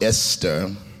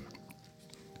Esther.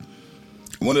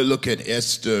 I want to look at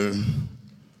Esther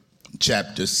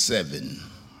chapter 7.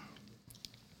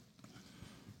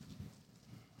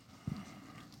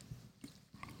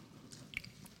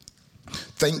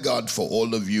 Thank God for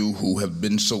all of you who have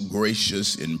been so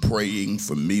gracious in praying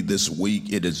for me this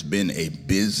week. It has been a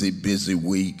busy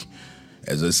week.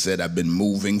 As I said, I've been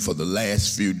moving for the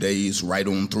last few days, right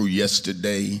on through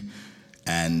yesterday.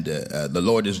 And the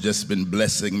Lord has just been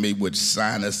blessing me with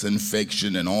sinus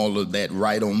infection and all of that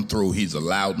right on through. He's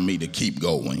allowed me to keep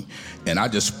going. And I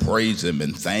just praise him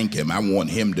and thank him. I want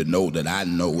him to know that I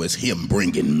know it's him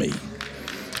bringing me.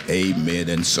 Amen.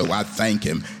 And so I thank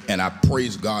him and I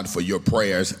praise God for your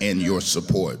prayers and your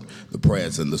support. The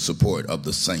prayers and the support of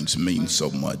the saints mean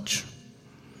so much.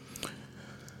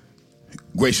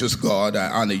 Gracious God, I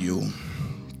honor you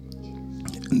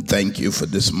and thank you for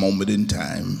this moment in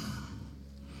time.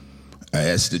 I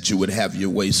ask that you would have your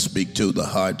way, speak to the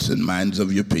hearts and minds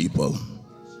of your people.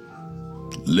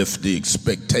 Lift the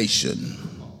expectation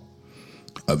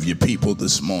of your people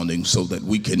this morning so that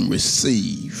we can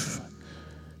receive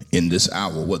in this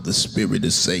hour what the Spirit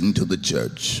is saying to the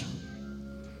church.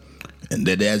 And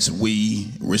that as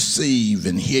we receive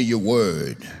and hear your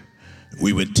word,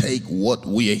 we would take what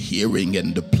we are hearing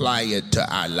and apply it to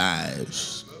our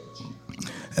lives.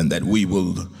 And that we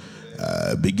will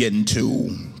begin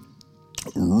to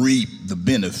reap the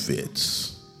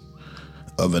benefits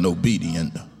of an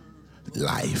obedient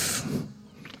life.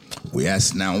 We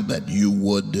ask now that you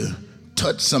would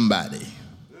touch somebody,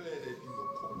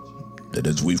 that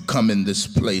as we've come in this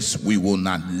place, we will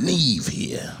not leave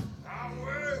here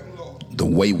the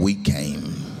way we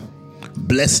came.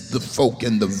 Bless the folk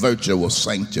in the virtual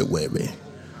sanctuary,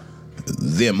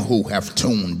 them who have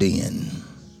tuned in.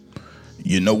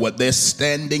 You know what they're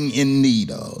standing in need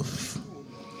of.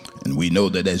 And we know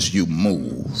that as you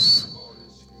move,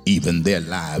 even their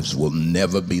lives will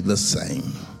never be the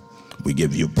same. We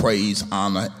give you praise,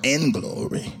 honor, and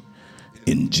glory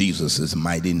in Jesus'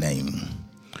 mighty name.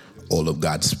 All of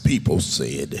God's people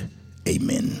said,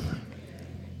 amen.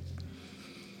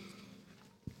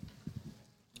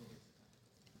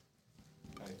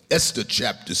 Esther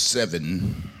chapter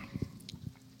 7,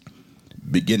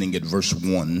 beginning at verse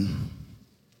 1.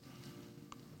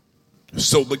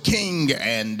 So the king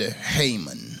and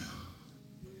Haman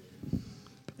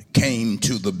came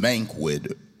to the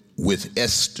banquet with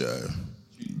Esther,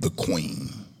 the queen.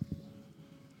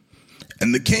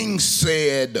 And the king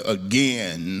said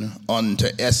again unto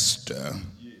Esther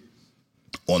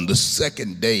on the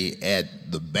second day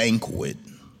at the banquet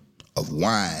of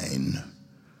wine,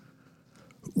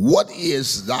 what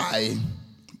is thy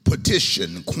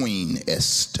petition, Queen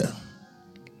Esther?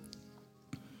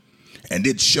 And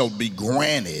it shall be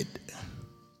granted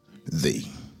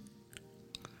thee.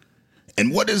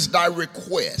 And what is thy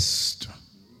request?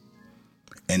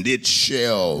 And it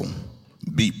shall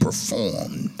be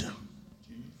performed,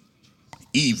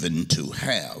 even to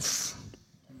half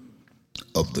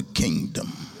of the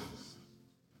kingdom.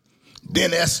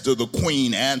 Then Esther the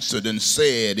queen answered and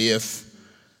said, if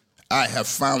I have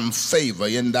found favor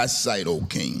in thy sight, O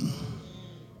king,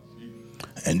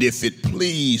 and if it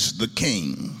please the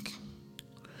king,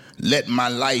 let my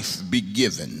life be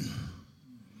given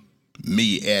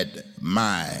me at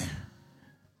my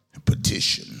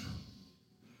petition,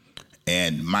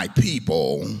 and my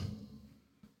people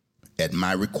at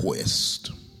my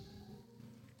request.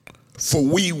 For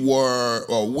we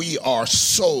are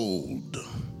sold,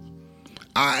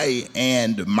 I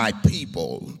and my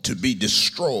people, to be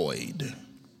destroyed,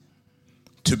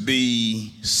 to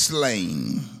be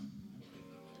slain,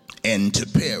 and to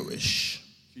perish.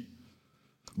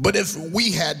 But if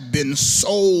we had been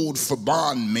sold for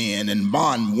bondmen and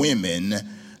bondwomen,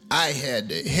 I had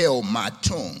held my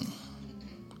tongue,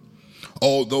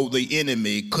 although the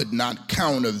enemy could not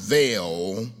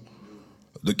countervail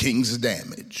the king's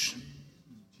damage.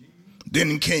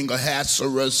 Then King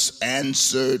Ahasuerus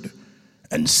answered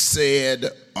and said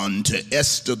unto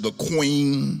Esther the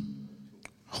queen,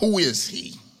 who is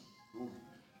he?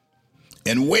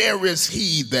 And where is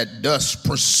he that does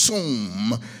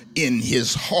presume in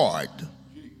his heart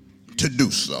to do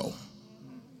so?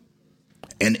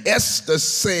 And Esther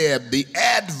said, the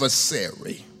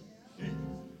adversary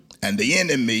and the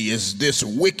enemy is this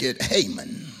wicked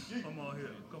Haman.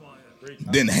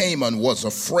 Then Haman was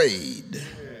afraid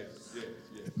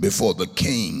before the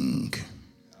king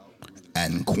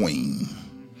and queen.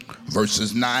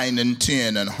 Verses 9 and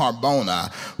 10, and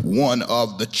Harbona, one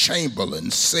of the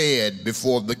chamberlains, said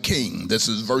before the king, this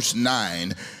is verse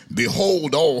 9,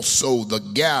 behold also the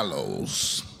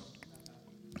gallows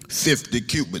 50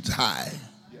 cubits high,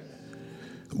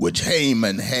 which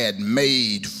Haman had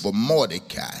made for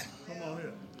Mordecai,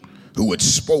 who had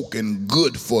spoken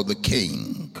good for the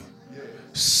king,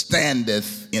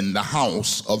 standeth in the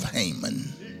house of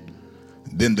Haman.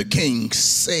 Then the king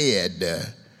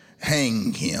said,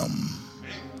 hang him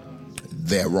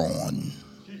thereon.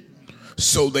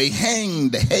 So they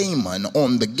hanged Haman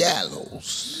on the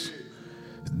gallows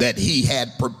that he had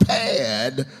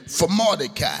prepared for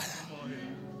Mordecai.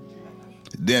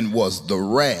 Then was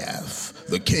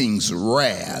the king's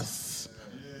wrath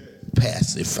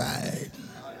pacified.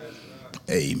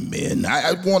 Amen.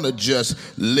 I want to just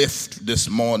lift this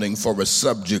morning for a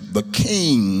subject. The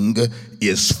king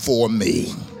is for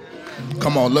me.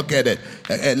 Come on, look at it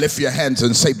and lift your hands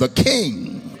and say, the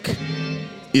king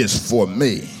is for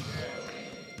me.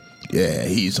 Yeah,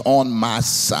 he's on my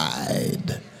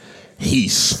side.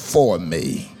 He's for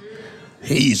me.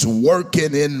 He's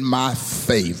working in my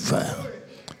favor.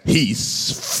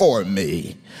 He's for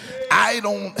me. I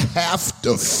don't have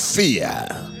to fear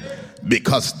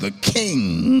because the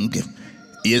king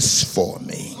is for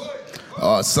me.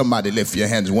 Somebody lift your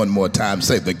hands one more time.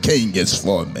 Say, the king is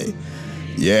for me.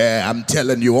 Yeah, I'm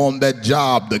telling you, on that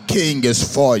job, the king is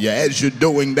for you. As you're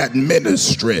doing that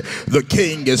ministry, the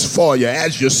king is for you.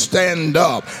 As you stand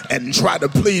up and try to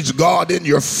please God in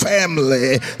your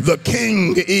family, the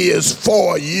king is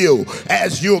for you.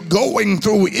 As you're going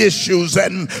through issues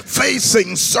and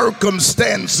facing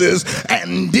circumstances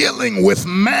and dealing with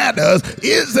matters,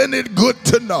 isn't it good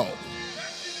to know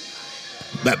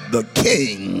that the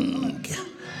king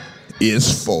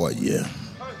is for you?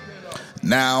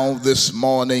 Now, this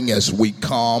morning, as we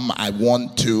come, I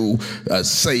want to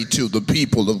say to the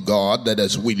people of God that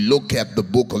as we look at the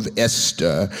book of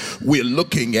Esther, we're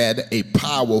looking at a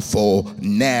powerful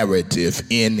narrative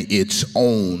in its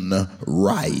own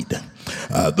right.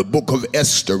 The book of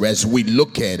Esther, as we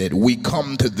look at it, we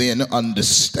come to then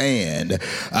understand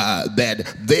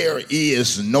that there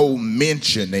is no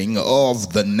mentioning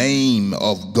of the name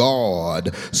of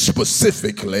God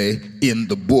specifically in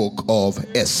the book of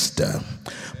Esther.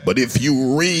 But if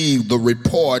you read the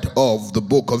report of the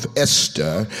book of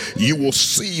Esther, you will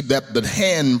see that the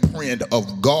handprint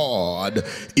of God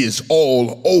is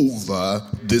all over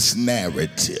this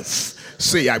narrative.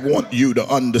 See, I want you to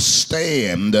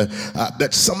understand that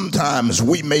sometimes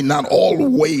we may not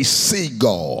always see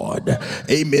God,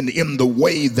 amen, in the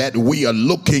way that we are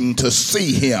looking to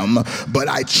see him, but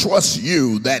I trust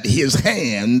you that his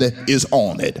hand is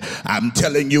on it. I'm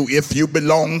telling you, if you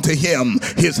belong to him,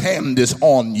 his hand is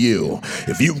on you.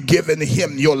 If you've given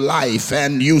him your life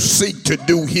and you seek to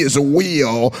do his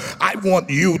will, I want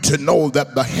you to know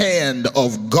that the hand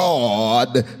of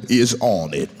God is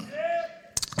on it.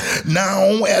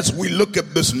 Now, as we look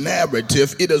at this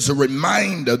narrative, it is a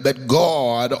reminder that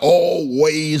God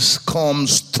always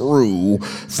comes through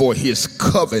for his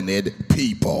covenant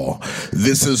people.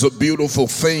 This is a beautiful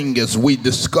thing as we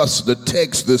discuss the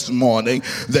text this morning,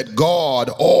 that God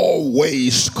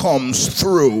always comes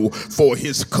through for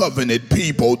his covenant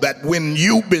people, that when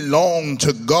you belong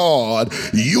to God,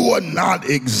 you are not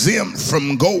exempt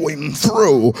from going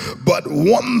through. But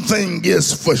one thing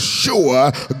is for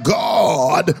sure,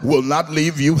 God will not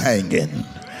leave you hanging.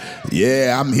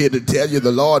 Yeah, I'm here to tell you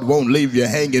the Lord won't leave you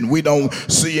hanging. We don't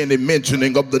see any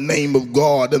mentioning of the name of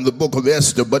God in the book of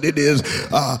Esther, but it is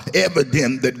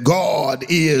evident that God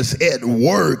is at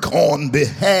work on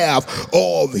behalf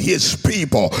of his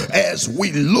people. As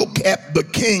we look at the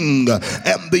king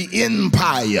and the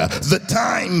empire, the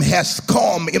time has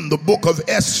come in the book of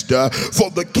Esther for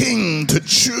the king to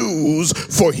choose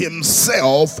for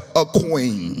himself a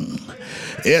queen.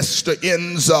 Esther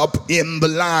ends up in the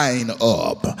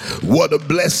lineup. What a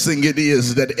blessing it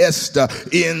is that Esther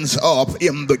ends up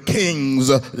in the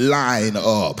king's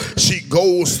lineup. She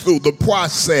goes through the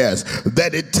process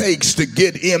that it takes to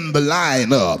get in the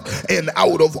lineup. And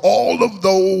out of all of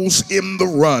those in the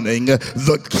running,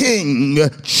 the king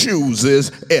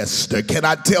chooses Esther. Can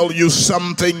I tell you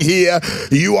something here?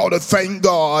 You ought to thank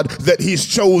God that he's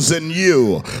chosen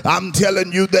you. I'm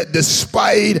telling you that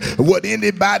despite what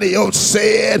anybody else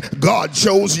said, God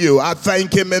chose you. I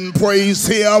thank him and praise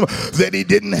him that he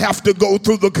didn't have to go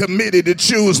through the committee to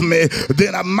choose me.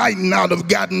 Then I might not have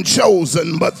gotten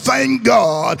chosen, but thank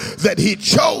God that he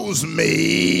chose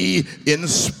me in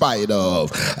spite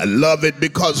of. I love it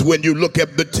because when you look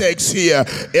at the text here,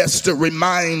 Esther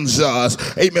reminds us,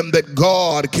 amen, that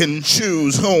God can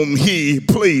choose whom he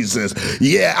pleases.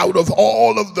 Yeah, out of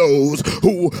all of those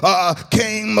who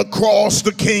came across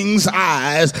the king's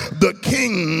eyes, the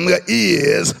king is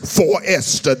is for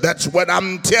Esther. That's what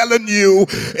I'm telling you.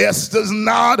 Esther's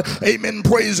not, amen,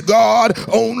 praise God,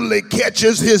 only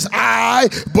catches his eye,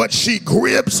 but she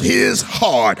grips his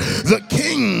heart. The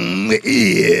king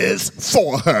is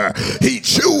for her. He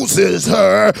chooses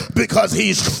her because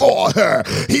he's for her.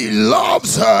 He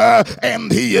loves her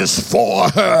and he is for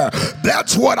her.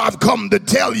 That's what I've come to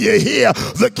tell you here.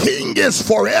 The king is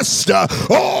for Esther.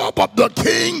 Oh, but the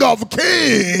King of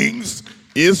Kings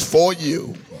is for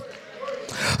you.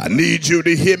 I need you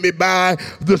to hear me by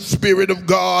the Spirit of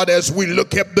God as we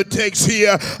look at the text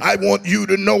here. I want you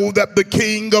to know that the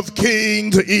King of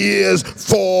Kings is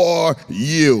for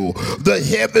you. The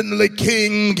heavenly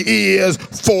King is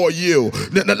for you.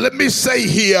 Now, let me say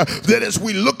here that as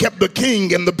we look at the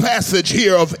King in the passage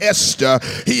here of Esther,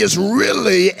 he is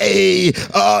really a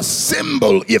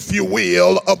symbol, if you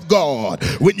will, of God.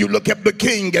 When you look at the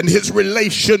King and his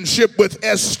relationship with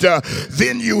Esther,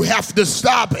 then you have to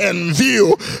stop and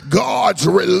view God's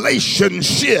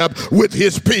relationship with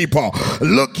his people.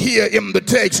 Look here in the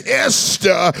text.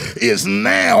 Esther is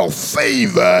now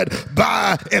favored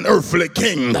by an earthly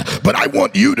king, but I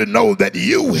want you to know that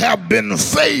you have been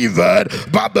favored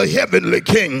by the heavenly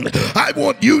King. I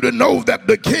want you to know that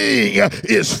the King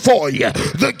is for you.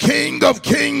 The King of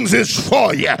Kings is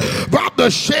for you. By the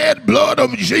shed blood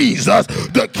of Jesus,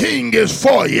 the King is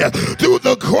for you. Through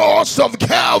the cross of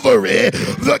Calvary,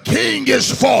 the King is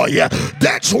for you.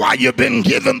 That's why you've been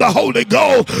given the Holy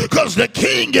Ghost, because the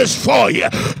King is for you.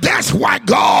 That's why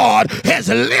God has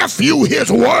left you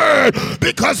his word,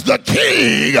 because the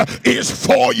King is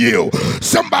for you.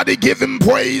 Somebody give him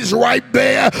praise right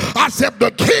there. I said the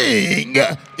King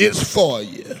is for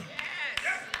you.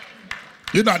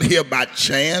 You're not here by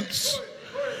chance.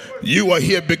 You are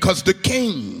here because the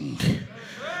King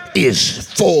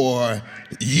is for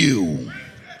you.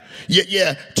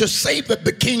 Yeah, to say that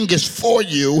the King is for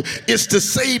you is to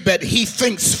say that he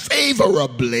thinks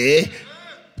favorably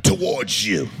towards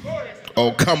you.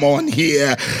 Oh, come on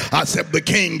here. I said the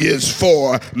King is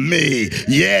for me.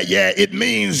 Yeah, it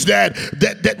means that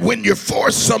when you're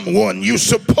for someone, you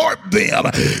support them.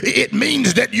 It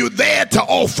means that you're there to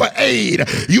offer aid.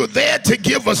 You're there to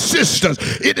give assistance.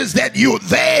 It is that you're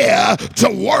there to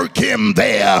work in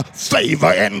their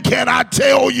favor. And can I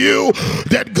tell you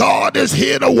that God is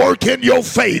here to work in your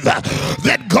favor?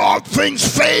 That God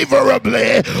thinks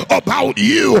favorably about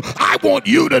you. I want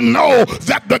you to know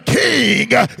that the King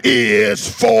is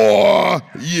for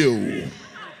you.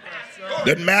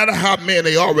 Doesn't matter how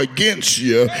many are against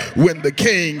you when the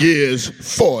King is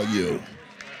for you.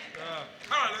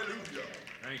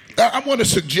 I want to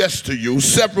suggest to you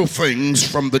several things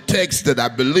from the text that I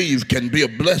believe can be a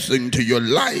blessing to your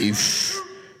life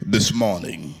this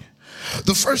morning.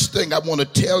 The first thing I want to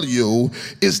tell you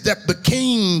is that the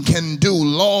King can do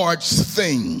large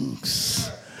things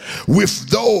with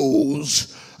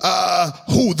those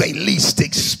who they least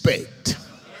expect.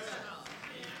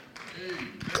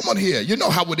 Come on here. You know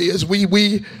how it is.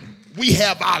 We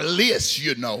have our list,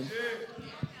 you know,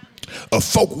 of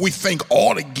folk we think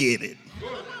ought to get it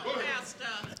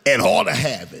and ought to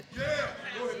have it.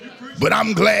 But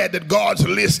I'm glad that God's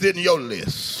list isn't your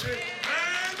list.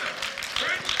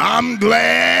 I'm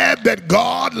glad that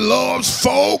God loves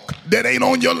folk that ain't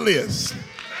on your list.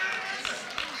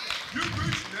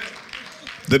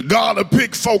 That God will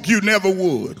pick folk you never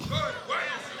would.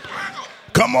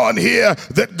 Come on here.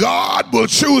 That God will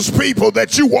choose people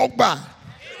that you walk by.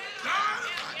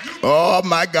 Oh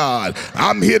my God.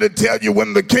 I'm here to tell you,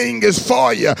 when the King is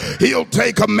for you, he'll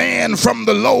take a man from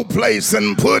the low place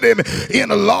and put him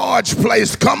in a large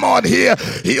place. Come on here.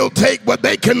 He'll take what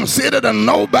they considered a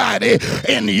nobody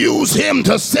and use him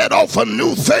to set off a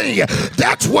new thing.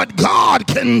 That's what God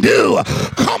can do.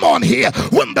 Come on here.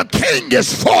 When the King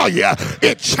is for you,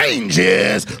 it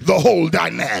changes the whole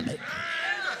dynamic.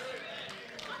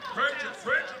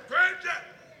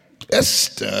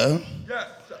 Esther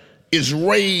is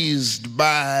raised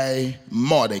by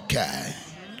Mordecai,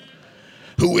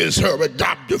 who is her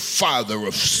adoptive father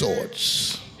of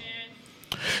sorts.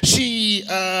 She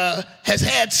has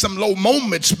had some low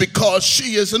moments because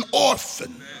she is an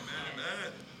orphan.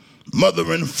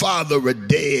 Mother and father are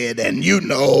dead, and you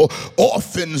know,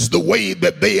 orphans, the way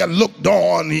that they are looked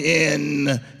on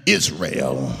in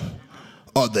Israel,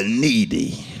 are the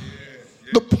needy,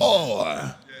 the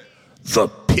poor, the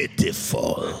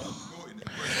pitiful.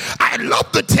 I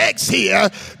love the text here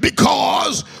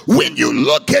because when you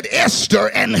look at Esther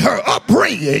and her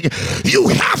upbringing, you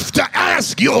have to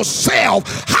ask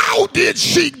yourself, how did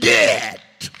she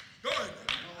get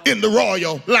in the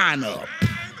royal lineup?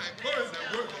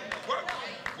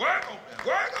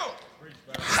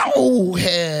 How how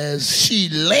has she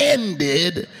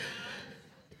landed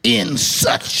in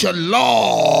such a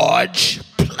large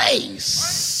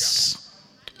place?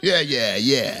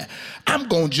 Yeah. I'm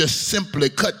going to just simply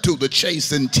cut to the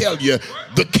chase and tell you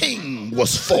the king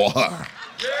was for her.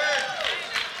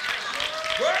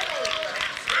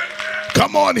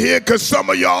 Come on here, because some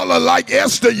of y'all are like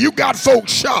Esther. You got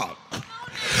folks shocked.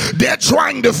 They're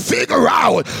trying to figure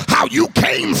out how you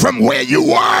came from where you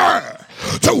were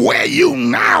to where you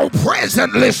now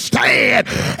presently stand.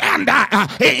 And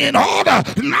in order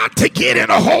not to get in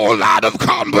a whole lot of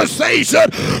conversation,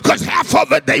 because half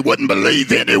of it they wouldn't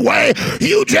believe anyway,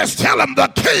 you just tell them the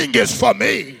king is for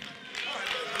me.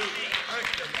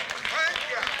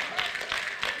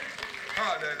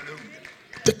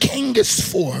 The king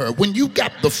is for her. When you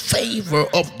got the favor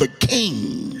of the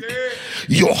king,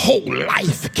 your whole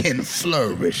life can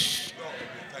flourish.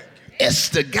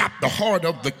 Esther got the heart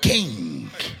of the king,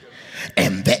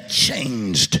 and that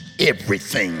changed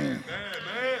everything.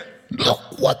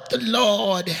 Look what the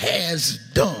Lord has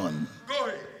done.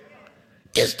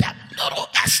 Is that little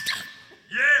Esther?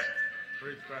 Yeah.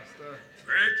 Preach, Pastor.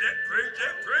 Preach it.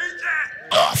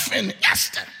 Orphan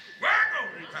Esther.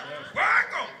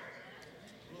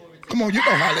 Come on, you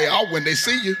know how they are when they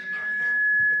see you.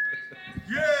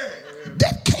 Yeah.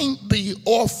 That can't be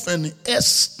orphan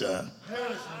Esther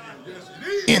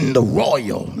in the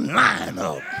royal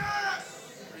lineup.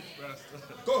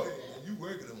 Go ahead. You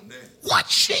working on that. What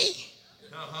she?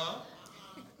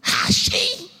 How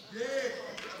she? Yeah.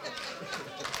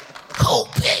 Who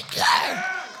picked her?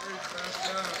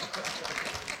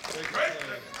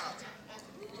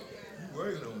 You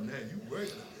working on that. You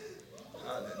working.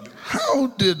 How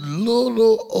did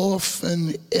little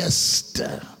orphan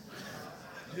Esther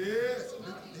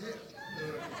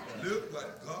Look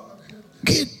like God.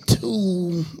 get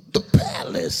to the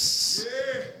palace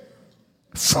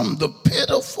from the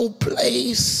pitiful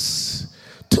place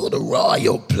to the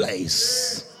royal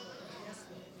place?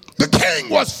 The king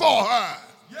was for her.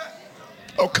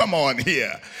 Oh, come on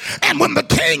here. And when the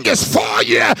king is for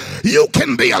you, you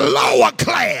can be a lower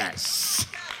class.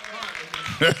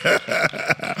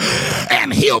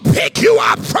 And he'll pick you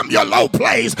up from your low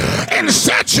place and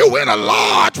set you in a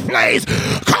large place.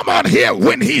 Come on here,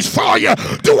 when he's for you.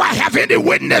 Do I have any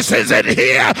witnesses in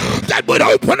here that would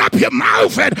open up your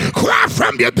mouth and cry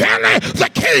from your belly, the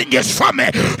king is for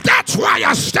me? That's why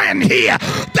I stand here.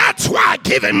 That's why I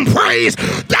give him praise.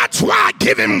 That's why I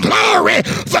give him glory.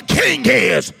 The king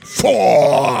is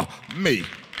for me.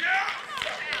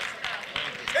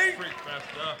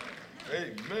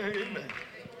 Amen.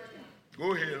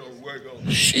 Go ahead and work on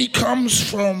it. She comes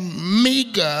from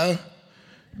meager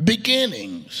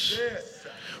beginnings.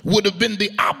 Would have been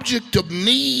the object of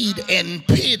need and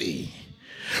pity.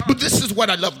 But this is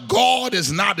what I love. God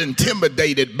is not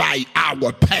intimidated by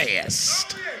our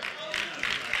past.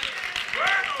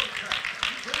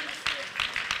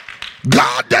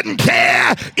 God doesn't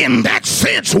care in that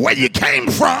sense where you came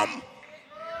from.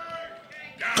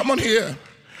 Come on here.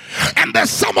 And there's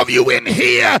some of you in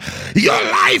here, your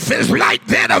life is like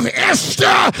that of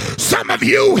Esther. Some of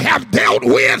you have dealt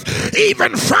with,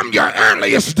 even from your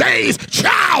earliest days,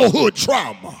 childhood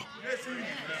trauma.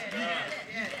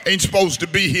 Ain't supposed to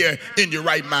be here in your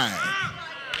right mind.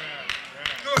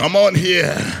 Come on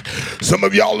here. Some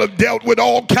of y'all have dealt with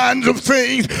all kinds of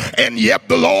things, and yet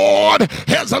the Lord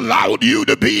has allowed you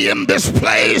to be in this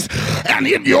place and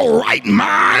in your right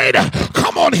mind.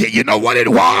 Come on here. You know what it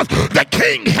was? The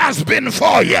king has been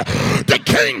for you. The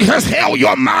king has held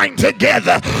your mind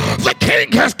together. The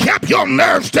king has kept your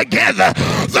nerves together.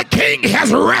 The king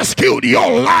has rescued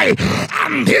your life.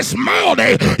 And this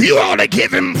morning, you ought to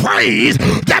give him praise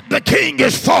that the king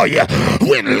is for you.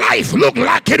 When life looked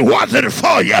like it wasn't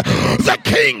for you, the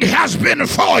king has been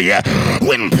for you.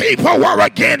 When people were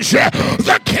against you,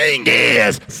 the king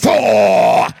is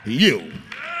for you.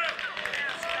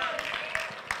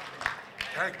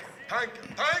 Thank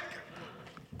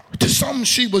you. To some,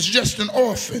 she was just an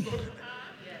orphan.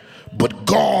 But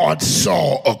God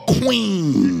saw a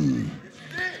queen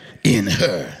in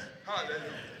her.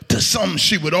 To some,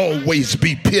 she would always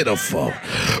be pitiful,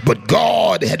 but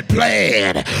God had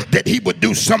planned that he would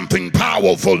do something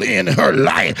powerful in her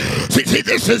life. See,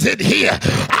 this is it here.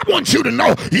 I want you to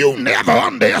know, you never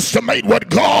underestimate what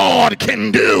God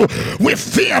can do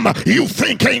with them you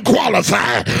think ain't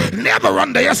qualified. Never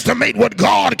underestimate what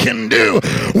God can do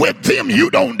with them you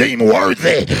don't deem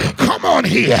worthy. Come on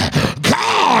here.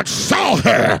 God saw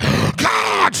her.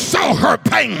 God saw her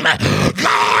pain.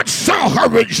 God saw her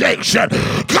rejection.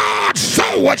 God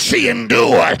saw what she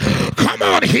endured. Come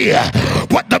on here.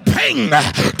 But the pain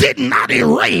did not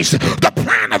erase the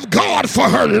plan man of God for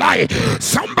her life.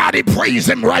 Somebody praise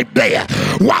him right there.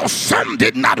 While some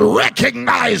did not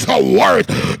recognize her worth,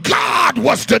 God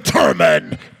was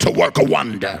determined to work a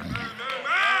wonder.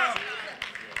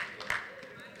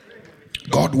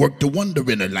 God worked a wonder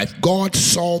in her life. God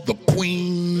saw the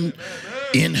queen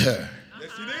in her.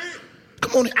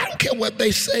 Come on, I don't care what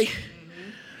they say.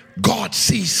 God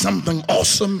sees something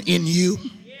awesome in you.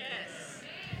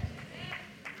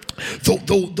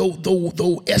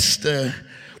 Though Esther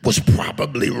was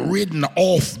probably written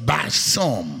off by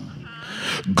some,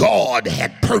 God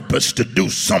had purpose to do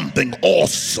something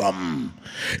awesome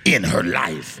in her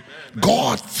life.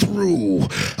 God threw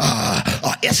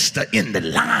Esther in the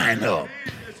lineup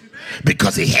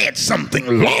because he had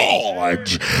something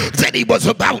large that he was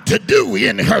about to do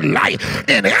in her life.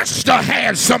 And Esther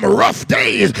had some rough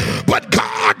days, but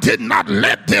God did not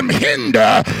let them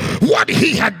hinder what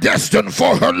he had destined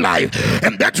for her life.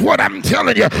 And that's what I'm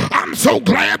telling you. I'm so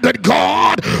glad that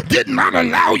God did not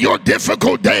allow your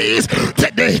difficult days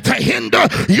to hinder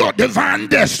your divine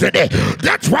destiny.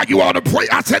 That's why you ought to pray.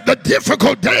 I said the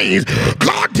difficult days,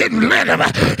 God didn't let them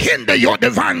hinder your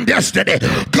divine destiny.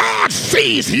 God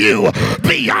sees you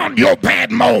beyond your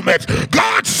bad moments.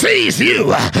 God sees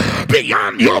you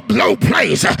beyond your low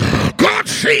place. God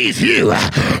sees you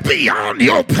beyond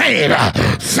your pain.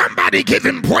 Somebody give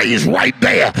him praise right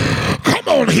there. Come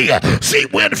on here. She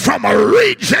went from a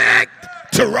reject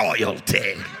to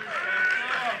royalty.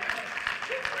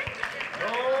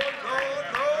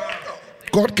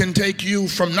 God can take you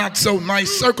from not so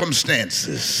nice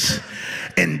circumstances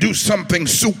and do something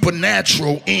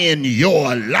supernatural in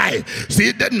your life. See,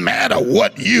 it doesn't matter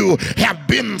what you have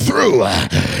been through.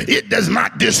 It does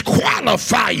not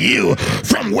disqualify you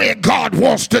from where God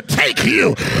wants to take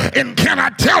you. And can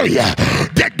I tell you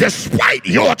that despite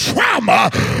your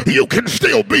trauma, you can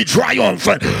still be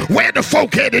triumphant? Where the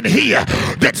folk at in here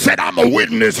that said, I'm a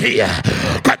witness here?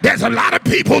 Because there's a lot of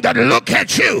people that look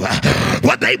at you,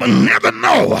 but they will never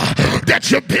know that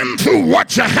you've been through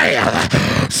what you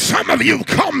have. Some of you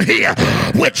come here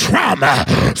with trauma.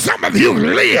 Some of you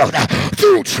lived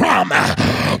through trauma.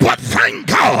 But thank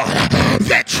God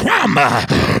that trauma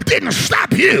didn't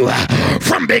stop you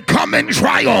from becoming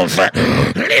triumphant.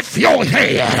 Lift your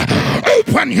head,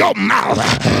 open your mouth,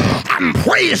 and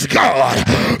praise God.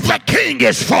 The King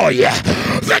is for you.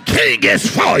 The King is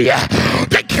for you.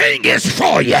 The King is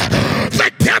for you.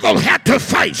 The devil had to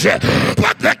fight you,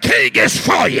 but the King is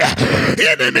for you.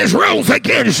 Enemies rose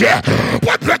against you,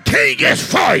 but the King is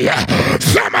for you.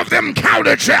 Some of them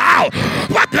counted you out,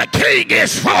 but the King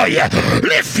is for you.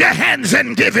 Lift your hands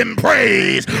and give him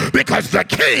praise, because the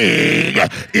King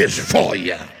is for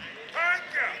you. Thank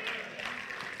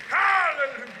you.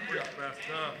 Hallelujah.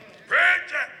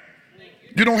 Praise you.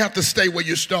 You don't have to stay where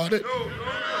you started.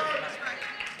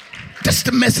 That's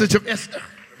the message of Esther.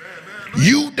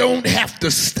 You don't have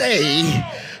to stay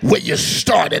where you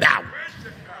started out.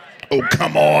 Oh,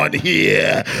 come on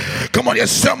here. Come on here.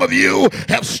 Some of you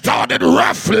have started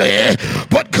roughly,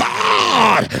 but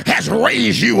God has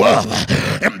raised you up.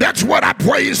 And that's what I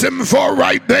praise him for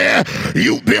right there.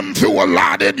 You've been through a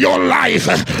lot in your life,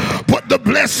 but the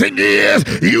blessing is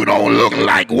you don't look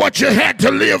like what you had to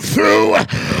live through.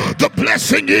 The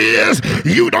blessing is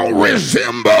you don't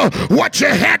resemble what you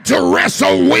had to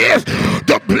wrestle with.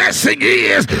 The blessing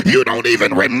is you don't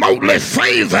even remotely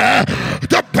favor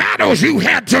the battles you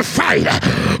had to fight.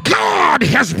 God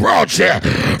has brought you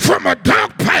from a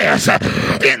dark past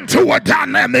into a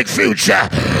dynamic future.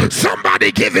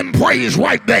 Somebody give him praise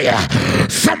right there.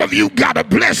 Some of you gotta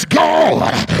bless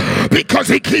God because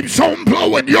he keeps on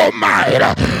blowing your mind.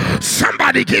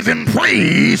 Somebody give him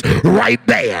praise right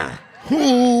there.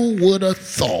 Who would have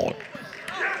thought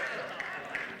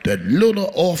that little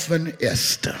orphan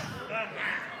Esther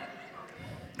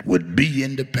would be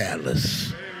in the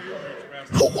palace?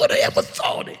 Who would have ever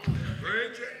thought it?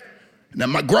 Now,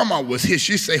 my grandma was here.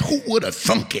 She said, who would have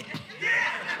thunk it?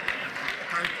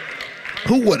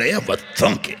 Who would have ever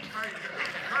thunk it?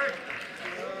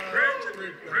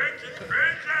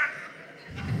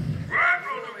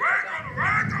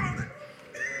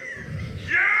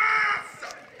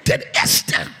 That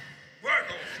Esther.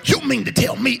 You mean to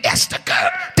tell me Esther, girl?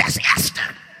 That's Esther.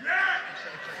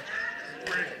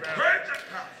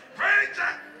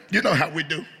 You know how we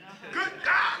do.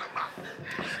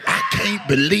 I can't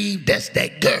believe that's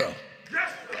that girl.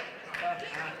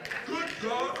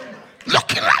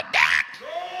 Looking like that.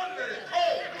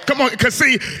 Come on, because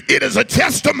see, it is a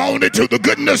testimony to the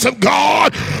goodness of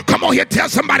God. Come on here, tell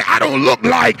somebody I don't look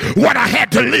like what I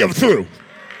had to live through.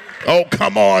 Oh,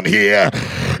 come on here.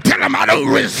 Tell them I don't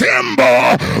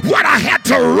resemble what I had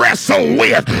to wrestle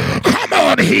with. Come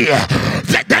on here.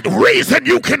 That reason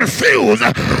you confused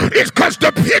is because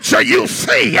the picture you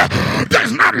see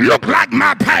does not look like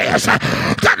my past.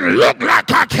 Doesn't look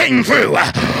like I came through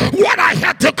what I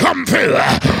had to come through.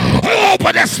 Oh,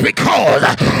 but that's because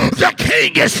the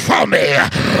King is for me.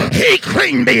 He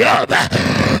cleaned me up.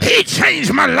 He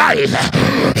changed my life.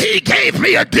 He gave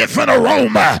me a different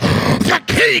aroma. The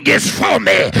King is for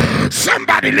me.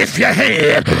 Somebody lift your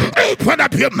head, open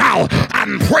up your mouth,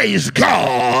 and praise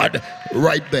God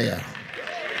right there.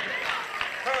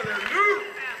 Hallelujah.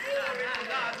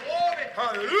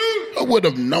 Hallelujah. I would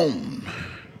have known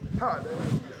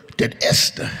that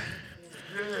Esther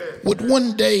would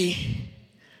one day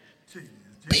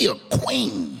be a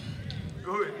queen.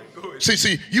 Go ahead.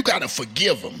 See, you got to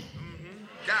forgive them.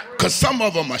 Because some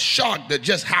of them are shocked at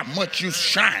just how much you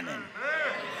shining.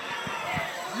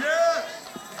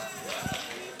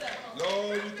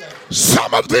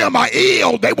 Some of them are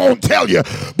ill, they won't tell you.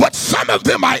 But some of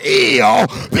them are ill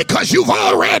because you've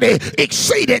already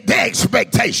exceeded their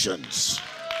expectations.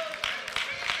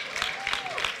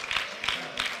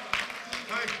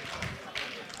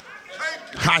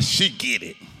 How she get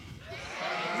it?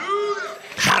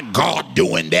 How God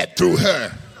doing that through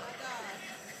her?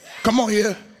 Come on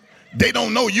here. They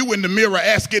don't know you in the mirror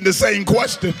asking the same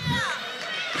question.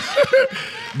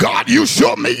 God, you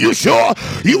sure me? You sure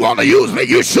you want to use me?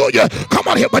 You sure you? Come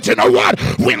on here. But you know what?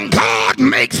 When God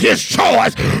makes his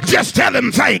choice, just tell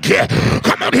him thank you.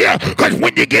 Come on here. Because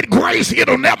when you get grace,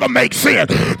 it'll never make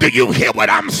sense. Do you hear what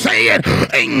I'm saying?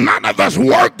 Ain't none of us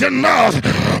worked enough.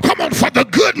 Come on, for the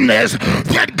goodness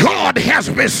that God has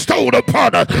bestowed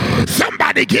upon us.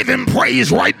 Somebody give him praise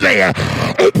right there.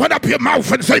 Open up your mouth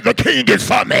and say, the King is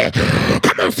for me.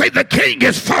 Come on, say, the King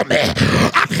is for me.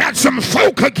 I've had some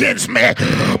folk against me,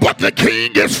 but the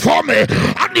King is for me.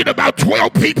 I need about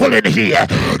 12 people in here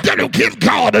that'll give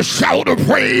God a shout of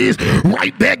praise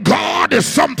right there. God is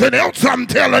something else, I'm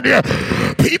telling you.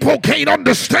 People can't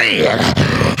understand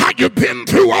how you've been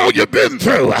through all you've been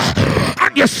through,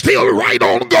 and you're still right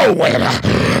on going,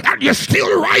 and you're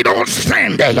still right on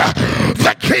standing.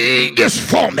 The King is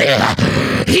for me.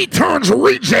 He turns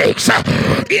rejects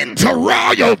into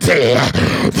royalty.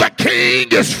 The King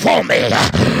is for me.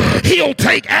 He'll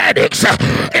take addicts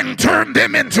and turn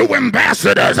them into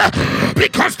ambassadors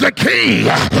because the King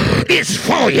is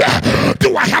for you.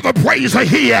 Do I have a praiser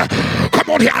here? Come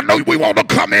on here. I know we want to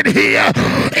come in here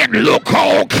and look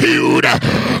all cute,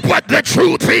 but the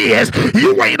truth is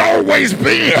you ain't always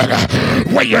been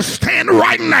where you stand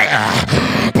right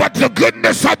now. But the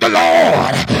goodness of the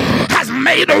Lord has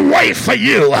made a way for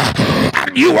you,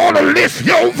 and you ought to lift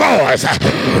your voice.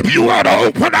 You ought to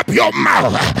open up your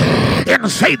mouth and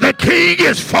say, the King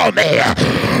is for me.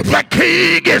 The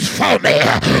King is for me.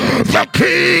 The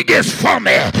King is for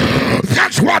me.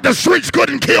 That's why the streets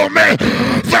couldn't kill me.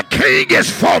 The King is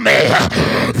for me.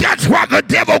 That's why the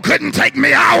devil couldn't take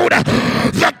me out.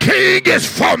 The King is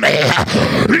for me.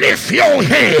 Lift your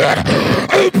head,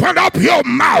 open up your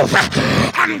mouth,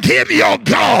 and give your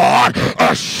God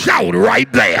a shout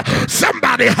right there.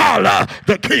 Somebody holler,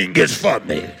 the King is for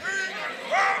me.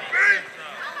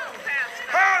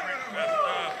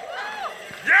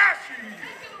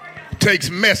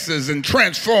 Takes messes and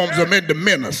transforms them into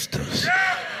ministers.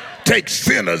 Takes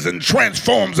sinners and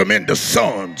transforms them into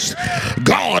sons.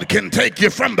 God can take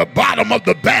you from the bottom of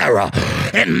the barrel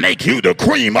and make you the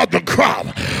cream of the crop.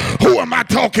 Who am I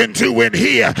talking to in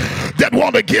here that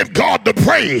want to give God the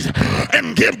praise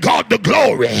and give God the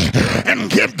glory and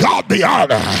give God the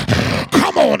honor?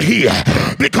 Come on here,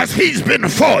 because he's been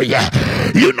for you.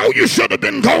 You know you should have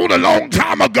been gone a long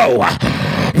time ago,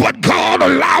 but God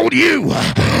allowed you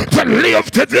to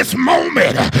live to this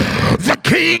moment. The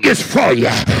King is for you.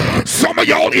 Some of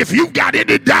y'all, if you've got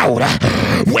any doubt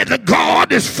whether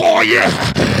God is for you,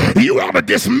 you ought to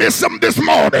dismiss him this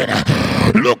morning.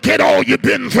 Look at all you've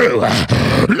been through.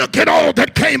 Look at all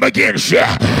that came against you.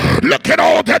 Look at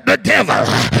all that the devil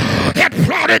had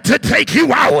plotted to take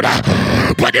you out.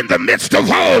 But in the midst of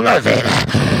all of it,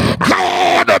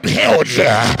 God upheld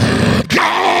you.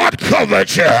 God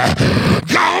covered you.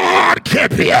 God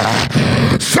kept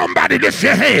you. Somebody lift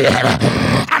your head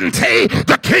and say,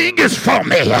 the King is for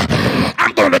me.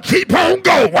 I'm going to keep on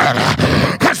going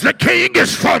because the King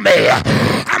is for me.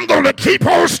 I'm I'm going to keep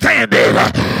on standing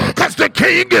because the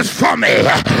king is for me.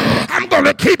 I'm going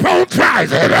to keep on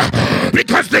thriving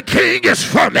because the king is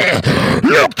for me.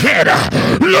 Look at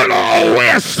little old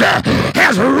Esther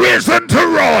has risen to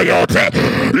royalty.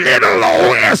 Little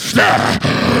old Esther,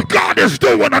 God is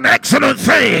doing an excellent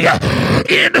thing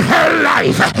in her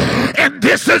life. And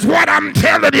this is what I'm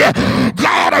telling you.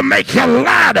 God will make your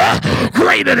ladder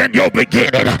greater than your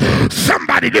beginning.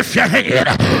 Somebody lift your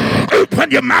hand.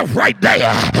 Open your mouth right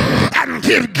there and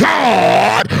give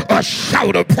God a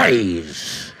shout of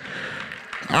praise.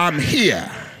 I'm here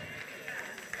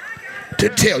to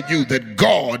tell you that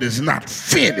God is not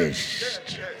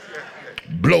finished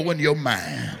blowing your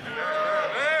mind.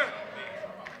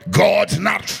 God's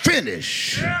not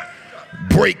finished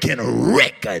breaking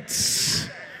records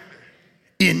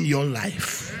in your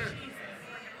life.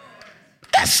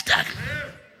 Esther,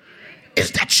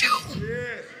 is that you?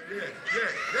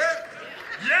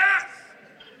 Yes.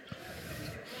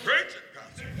 Preach it, God.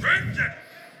 Preach it.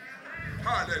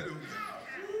 Hallelujah.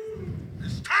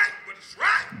 It's tight, but it's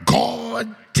right.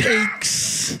 God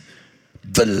takes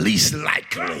the least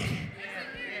likely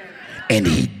and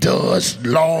he does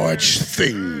large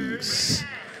things.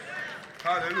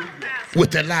 Hallelujah.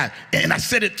 With their life. And I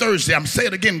said it Thursday, I'm saying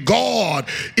it again. God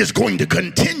is going to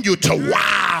continue to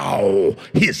wow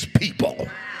his people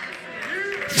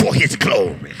for his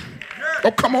glory. Oh,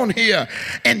 come on here.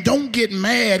 And don't get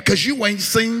mad because you ain't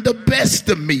seen the best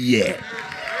of me yet.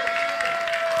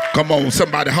 Come on,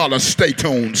 somebody holler, stay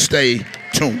tuned, stay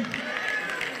tuned.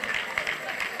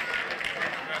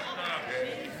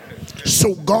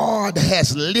 So God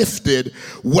has lifted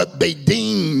what they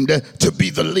deemed to be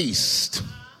the least.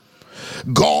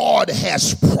 God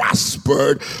has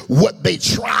prospered what they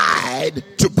tried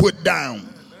to put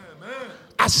down.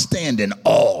 I stand in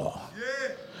awe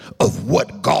of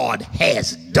what God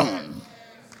has done.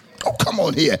 Oh, come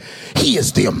on here. He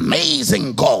is the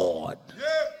amazing God.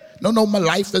 No, my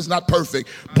life is not perfect,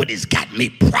 but he's got me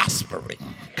prospering.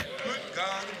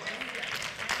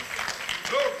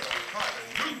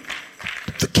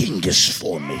 The king is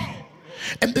for me.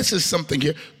 And this is something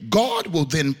here. God will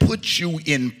then put you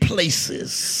in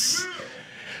places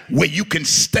where you can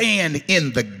stand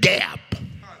in the gap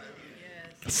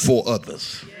for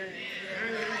others.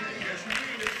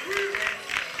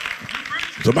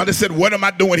 Somebody said, what am I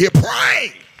doing here?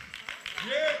 Pray.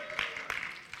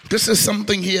 This is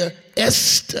something here.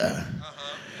 Esther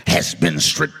has been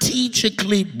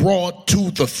strategically brought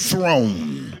to the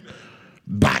throne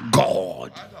by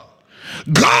God.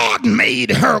 God made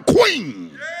her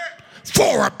queen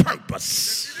for a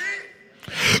purpose.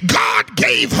 God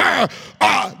gave her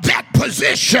that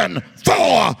position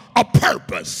for a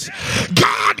purpose.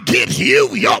 God gives you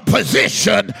your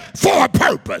position for a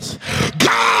purpose.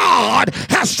 God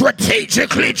has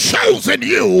strategically chosen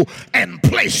you and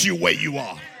placed you where you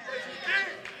are.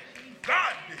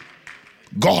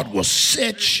 God will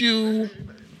set you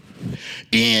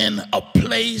in a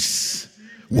place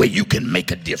where you can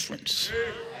make a difference.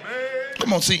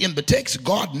 Come on, see, in the text,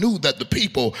 God knew that the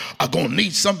people are going to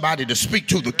need somebody to speak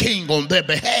to the king on their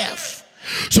behalf.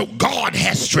 So God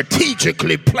has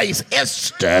strategically placed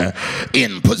Esther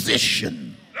in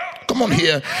position. Come on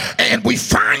here. And we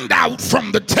find out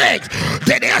from the text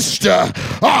that Esther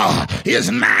is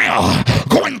now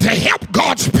going to help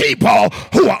God's people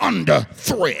who are under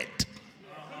threat.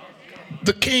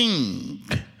 The king,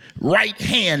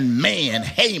 right-hand man,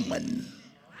 Haman,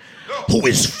 who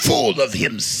is full of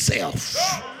himself,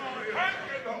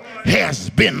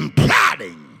 has been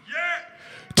plotting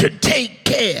to take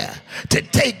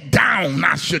down,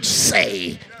 I should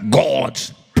say,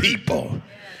 God's people.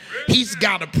 He's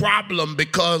got a problem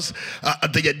because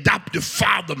the adoptive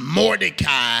father,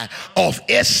 Mordecai, of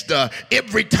Esther,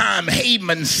 every time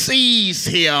Haman sees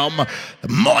him,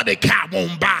 Mordecai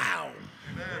won't bow.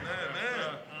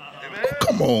 Oh,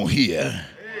 come on here.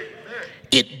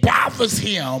 It bothers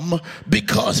him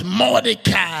because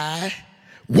Mordecai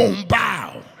won't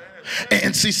bow.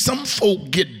 And see, some folk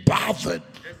get bothered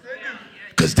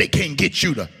because they can't get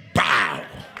you to bow.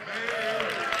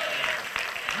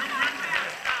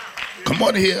 Come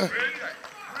on here.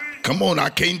 Come on, I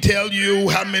can't tell you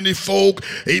how many folk,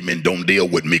 amen, don't deal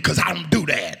with me because I don't do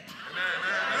that.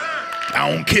 I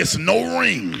don't kiss no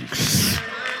rings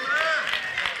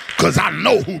because I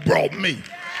know who brought me.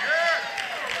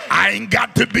 I ain't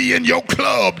got to be in your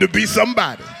club to be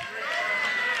somebody.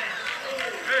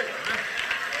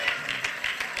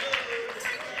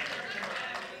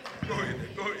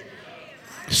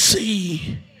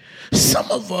 See, some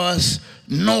of us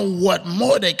know what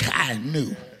Mordecai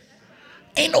knew.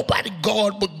 Ain't nobody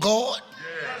God but God.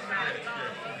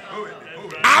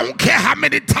 I I don't care how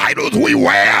many titles we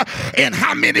wear and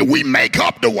how many we make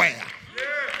up to wear.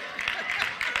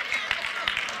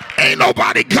 Ain't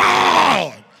nobody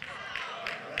God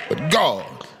but God.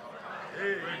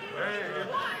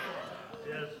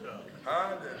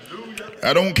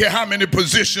 I don't care how many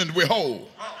positions we hold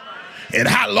and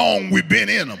how long we've been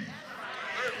in them.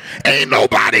 Ain't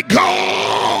nobody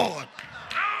God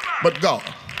but God.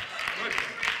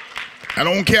 I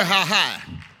don't care how high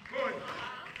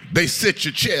they sit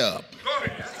your chair up.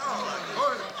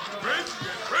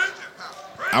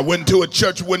 I went to a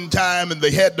church one time and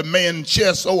they had the man's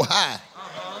chair so high.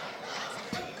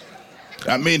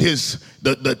 I mean,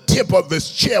 the tip of his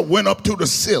chair went up to the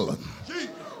ceiling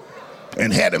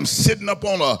and had him sitting up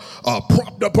on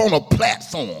propped up on a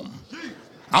platform.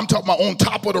 I'm talking about on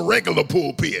top of the regular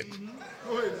pulpit.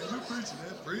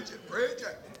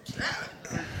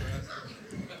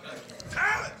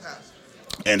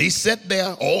 And he sat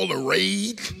there all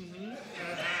arrayed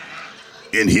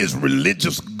in his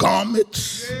religious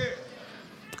garments.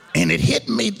 And it hit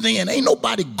me then, ain't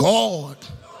nobody God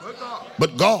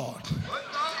but God.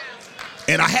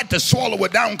 And I had to swallow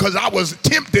it down because I was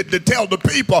tempted to tell the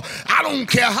people, I don't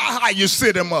care how high you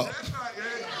sit him up.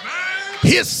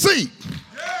 His seat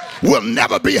will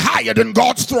never be higher than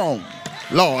God's throne.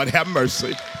 Lord have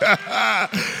mercy.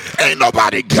 Ain't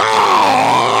nobody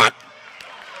God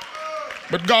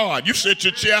but God. You sit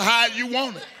your chair high as you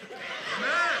want it.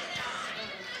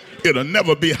 It'll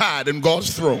never be higher than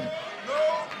God's throne.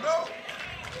 No.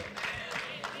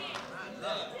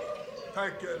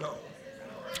 Thank you, Lord.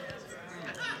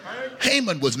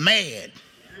 Haman was mad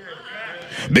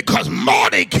because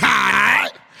Mordecai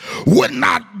would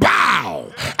not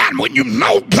bow. And when you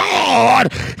know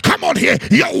God, come on here,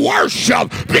 your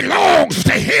worship belongs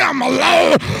to him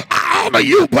alone. I honor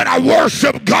you, but I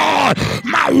worship God.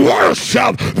 My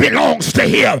worship belongs to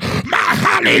him. My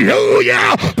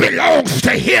hallelujah belongs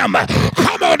to him.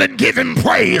 Come on and give him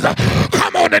praise.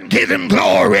 Come on and give him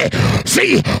glory.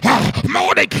 See,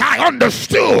 Mordecai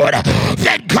understood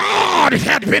that God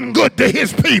had been good to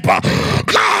his people.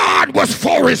 God was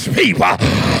for his people.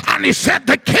 And he said,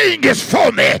 the king is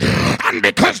for me. And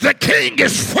because the king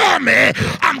is for me,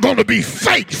 I'm going to be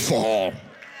faithful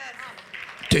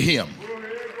to him.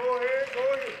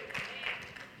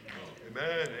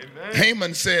 Amen.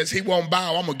 Haman says he won't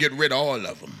bow. I'm going to get rid of all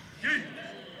of them.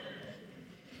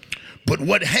 But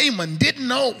what Haman didn't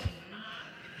know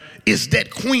is that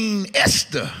Queen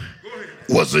Esther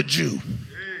was a Jew.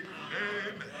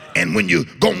 And when you're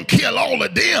going to kill all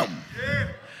of them,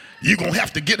 you're going to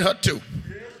have to get her too.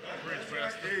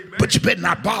 But you better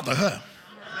not bother her,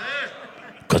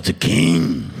 because the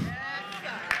king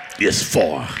is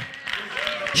for her.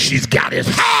 She's got his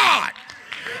heart,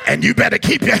 and you better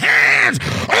keep your hands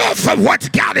off of what's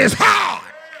got his heart.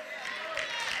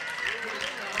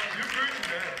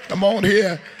 Come on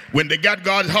here. When they got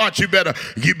God's heart, you better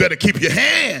keep your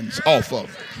hands off of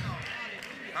it.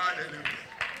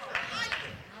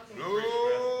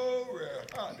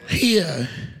 Here,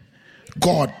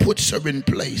 God puts her in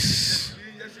place.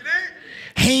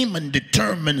 Haman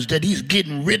determines that he's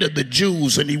getting rid of the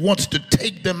Jews and he wants to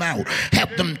take them out,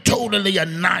 have them totally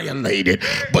annihilated.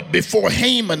 But before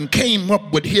Haman came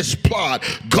up with his plot,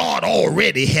 God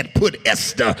already had put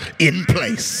Esther in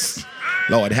place.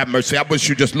 Lord have mercy. I wish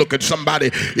you just look at somebody,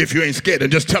 if you ain't scared,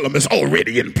 and just tell them it's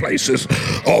already in place. It's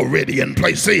already in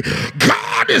place. See,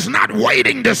 God is not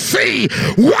waiting to see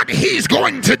what he's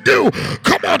going to do.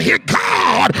 Come on here.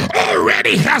 God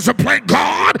already has a plan.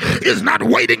 God is not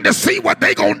waiting to see what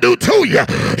they're going to do to you.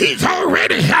 He's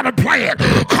already had a plan.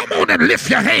 Come on and lift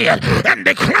your hand and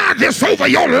declare this over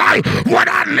your life. What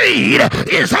I need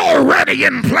is already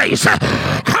in place.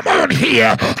 Come on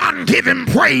here and give him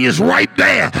praise right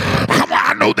there. Come on.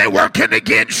 I know they're working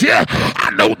against you.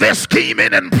 I know they're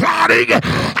scheming and plotting.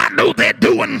 I know they're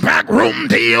doing backroom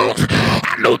deals.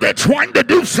 I know they're trying to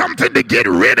do something to get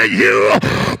rid of you.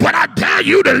 But I dare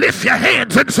you to lift your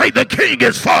hands and say, the king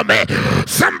is for me.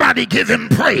 Somebody give him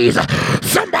praise.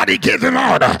 Somebody give him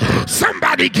honor.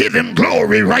 Somebody give him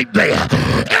glory right there.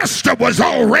 Esther was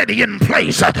already in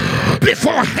place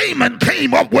before Haman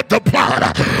came up with the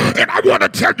plot. And I want to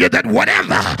tell you that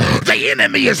whatever the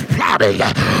enemy is plotting,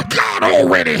 God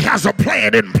already has a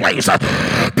plan in place.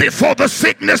 Before the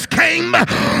sickness came,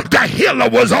 the healer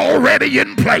was already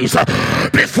in place.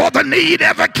 Before the need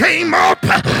ever came up,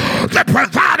 the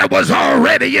provider was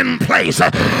already in place.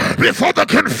 Before the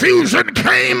confusion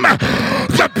came,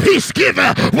 the peace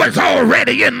giver was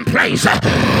already in place.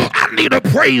 I need a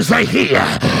praiser here.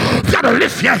 You gotta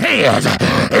lift your hands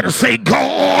and say,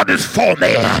 God is for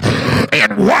me.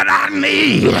 And what I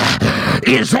need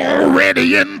is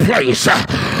already in place.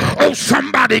 Oh,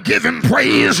 somebody give him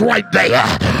praise right there.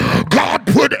 God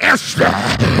put Esther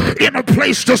in a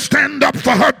place to stand up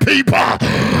for her people.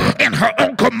 And her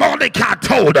uncle Mordecai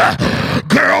told her,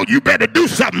 girl, you better do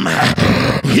something.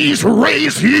 He's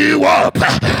raised you up.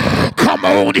 Come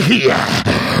on here.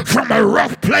 From a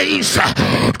rough place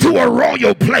to a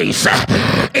royal place.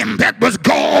 And that was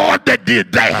God that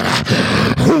did that.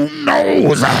 Who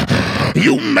knows?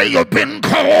 You may have been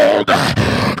called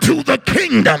to the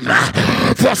kingdom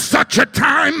for such a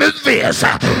time as this.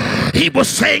 He was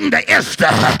saying to Esther,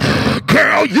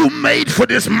 girl, you made for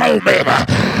this moment.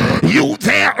 You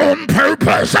there on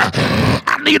purpose.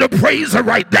 I need a praiser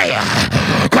right there.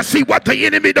 Because see, what the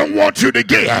enemy don't want you to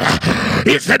get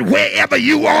is that wherever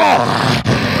you are,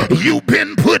 you've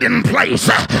been put in place.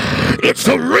 It's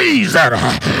a reason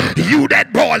you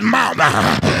that boy's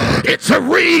mama. It's a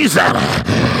reason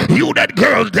you that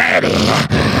girl's daddy.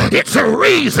 It's a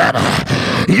reason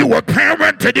you a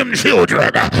parent to them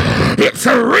children. It's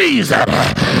a reason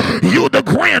you the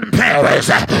grandparents.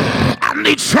 I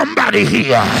need somebody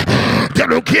here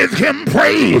that'll give him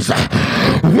praise.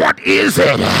 What is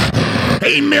it?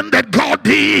 Amen, that God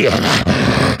did.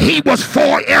 He was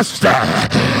for Esther.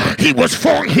 He was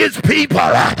for his people.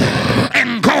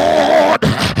 And God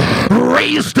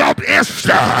raised up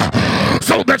Esther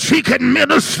so that she could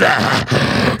minister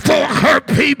for her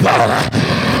people.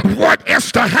 What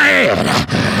Esther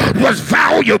had was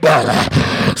valuable.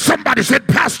 Somebody said,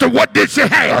 Pastor, what did she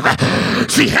have?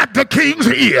 She had the king's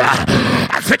ear.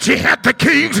 I said she had the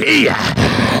king's ear.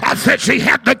 I said she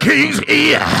had the king's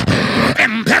ear.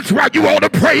 And that's why you ought to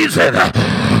praise it.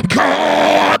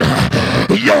 God,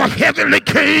 your heavenly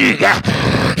king,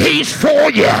 he's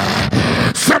for you.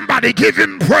 Somebody give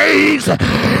him praise.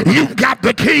 You've got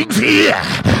the king's ear.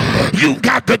 You've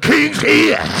got the king's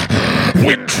ear.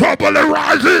 When trouble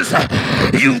arises,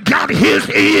 you've got his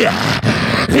ear.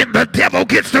 When the devil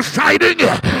gets to fighting,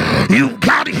 you've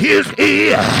got his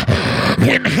ear.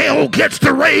 When hell gets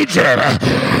to raging,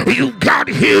 you've got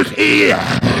his ear.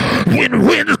 When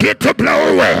winds get to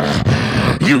blowing,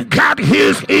 you got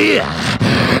his ear.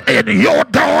 And your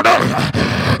daughter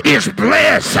is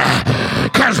blessed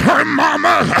because her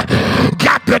mama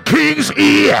got the king's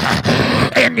ear.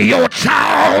 And your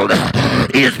child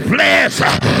is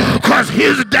blessed because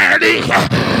his daddy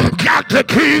got the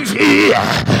king's ear.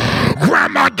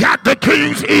 Grandma got the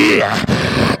king's ear.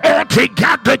 Auntie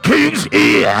got the king's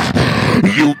ear.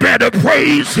 You better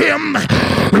praise him,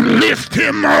 lift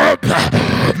him up,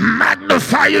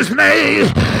 magnify his name.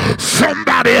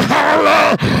 Somebody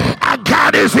holler, I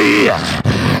got his ear.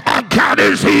 I got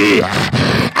his ear.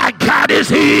 I got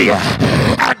his ear.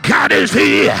 I got his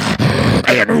ear.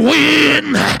 And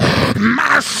when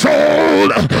my soul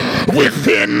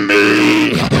within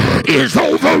me is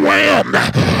overwhelmed,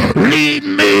 lead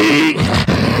me,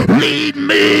 lead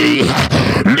me,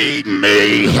 lead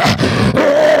me,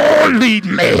 oh, lead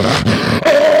me,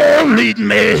 oh, lead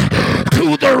me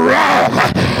to the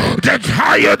rock that's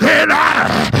higher than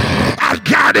I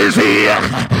got his ear.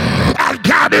 I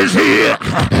got his ear.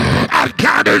 I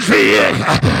got his ear.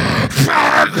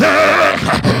 Father,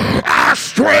 I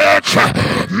stretch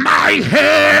my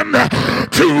hand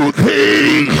to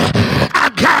thee. I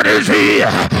got his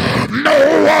ear. No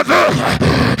other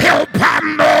help I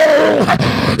know.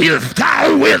 If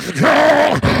thou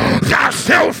withdraw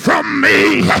thyself from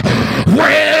me,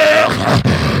 where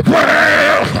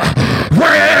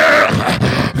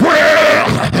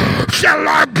shall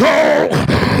I go?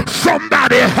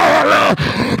 Somebody holler,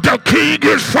 the king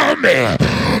is for me.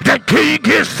 The king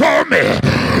is for me.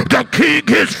 The king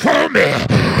is for me.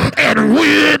 And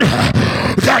when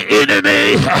the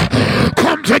enemy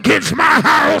comes against my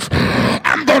house,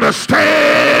 I'm going to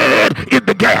stand in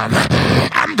the gap.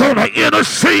 I'm going to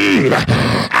intercede.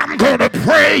 I'm going to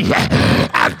pray.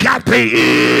 I've got the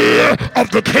ear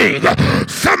of the king.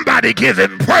 Somebody give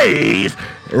him praise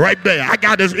right there. I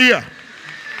got his ear.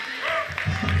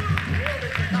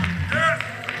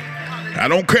 I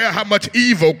don't care how much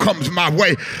evil comes my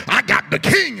way. I got the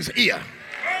king's ear.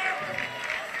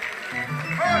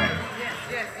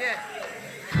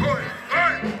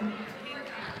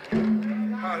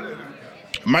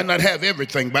 Might not have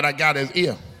everything, but I got his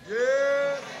ear.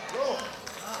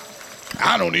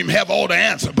 I don't even have all the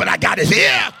answer, but I got his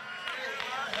ear.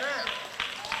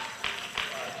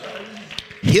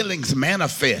 Healings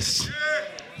manifest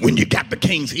when you got the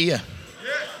king's ear.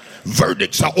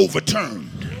 Verdicts are overturned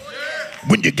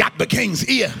when you got the king's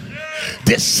ear.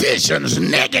 Decisions,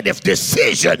 negative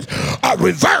decisions, are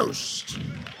reversed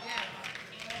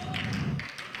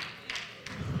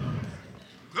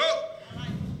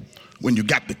when you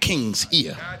got the king's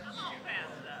ear.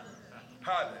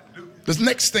 This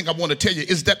next thing I want to tell you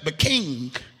is that the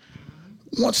king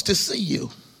wants to see you.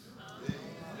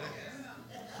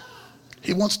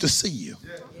 He wants to see you.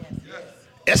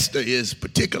 Esther is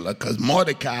particular because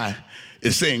Mordecai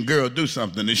is saying, girl, do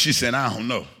something. And she said, I don't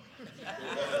know.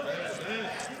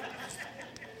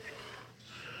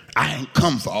 I ain't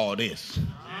come for all this.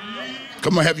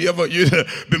 Come on, have you ever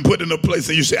been put in a place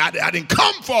and you say, I didn't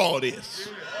come for all this.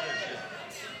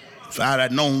 If I'd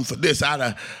have known for this,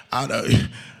 I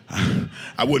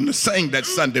wouldn't have sang that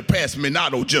Sunday, pass me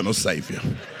not, O gentle Savior.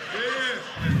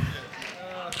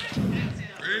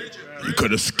 You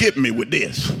could have skipped me with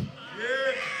this.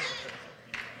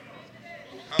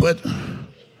 But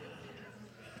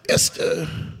Esther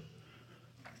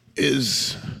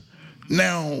is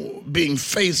now being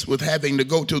faced with having to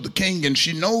go to the king, and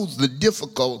she knows the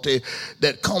difficulty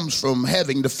that comes from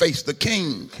having to face the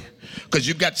king, because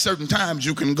you've got certain times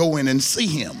you can go in and see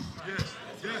him,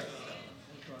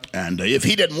 and if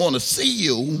he didn't want to see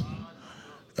you,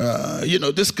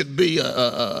 this could be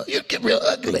it get real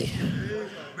ugly.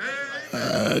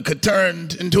 Could turn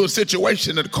into a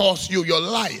situation that costs you your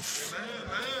life.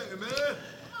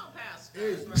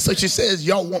 So she says,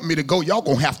 y'all want me to go, y'all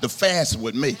gonna have to fast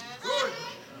with me.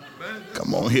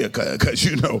 Come on here, because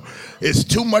it's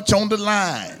too much on the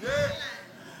line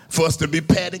for us to be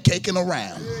patty caking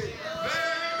around.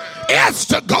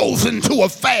 Esther goes into a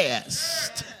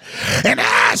fast, and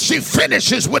as she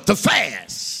finishes with the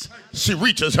fast, she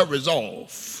reaches her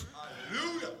resolve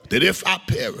that if I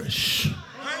perish,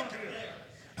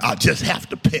 I'll just have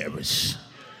to perish.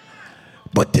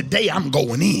 But today I'm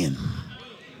going in,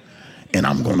 and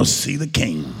I'm going to see the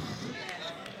king.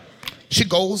 She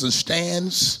goes and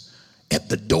stands at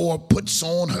the door, puts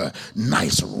on her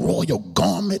nice royal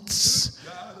garments,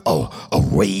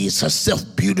 arrays herself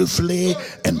beautifully,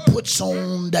 and puts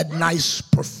on that nice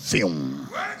perfume,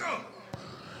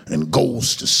 and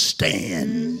goes to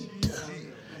stand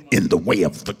in the way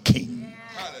of the king.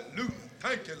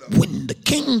 When the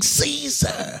king sees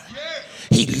her,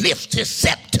 he lifts his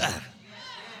scepter,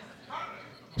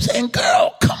 saying,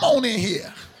 girl, come on in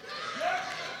here.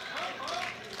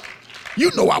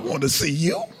 You know I want to see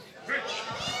you.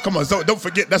 Come on, so don't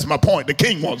forget, that's my point. The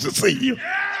king wants to see you.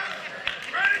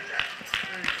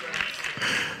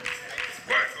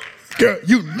 Girl,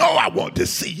 you know I want to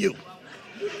see you.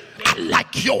 I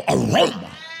like your aroma.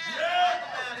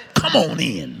 Come on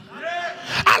in.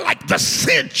 I like the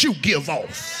scent you give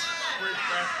off.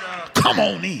 Come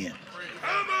on in.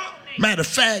 Matter of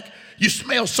fact, you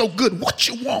smell so good. What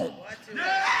you want?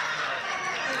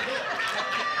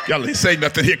 Y'all ain't saying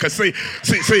nothing here, because see,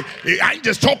 I ain't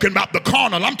just talking about the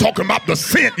carnal. I'm talking about the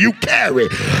sin you carry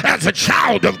as a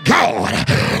child of God.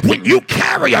 When you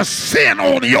carry a sin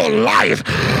on your life,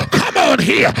 come on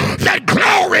here, that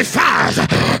glorifies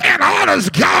and honors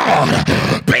God.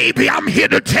 Baby, I'm here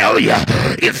to tell you,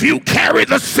 if you carry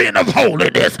the sin of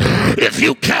holiness, if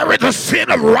you carry the sin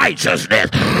of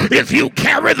righteousness, if you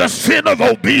carry the sin of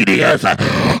obedience,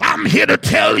 I'm here to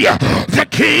tell you, the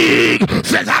king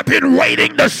says, I've been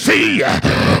waiting to see you.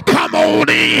 Come on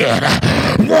in.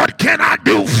 What can I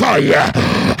do for you?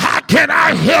 How can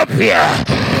I help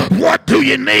you? What do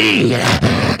you need?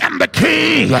 And the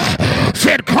king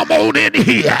said, come on in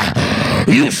here.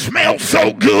 You smell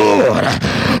so good.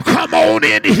 Come on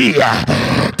in here.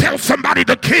 Tell somebody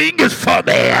the king is for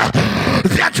me.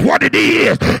 That's what it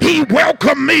is. He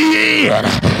welcomed me in.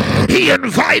 He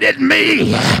invited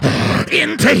me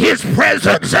into his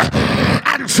presence.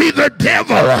 And see, the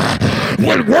devil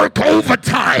will work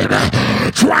overtime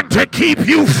trying to keep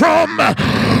you from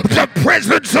the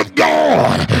presence of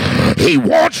God. He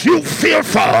wants you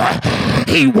fearful.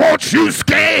 He wants you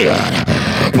scared.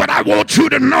 But I want you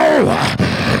to know,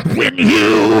 when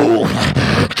you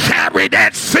carry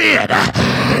that sin,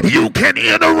 you can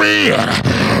enter in.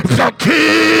 The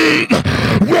king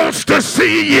wants to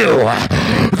see you.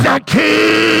 The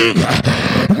king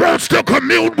wants to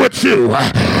commune with you.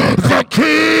 The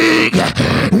king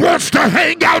wants to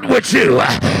hang out with you.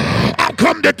 I've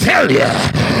come to tell you,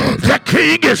 the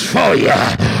king is for you.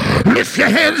 Lift your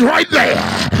hands right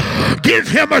there. Give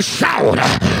him a shout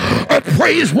of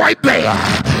praise right there.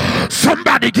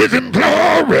 Somebody give him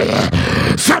glory.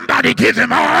 Somebody give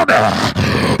him honor.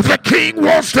 The king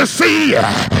wants to see you.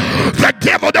 The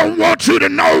devil don't want you to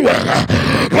know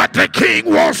it, but the king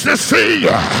wants to see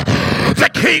you. The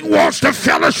king wants to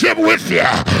fellowship with you.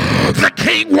 The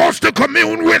king wants to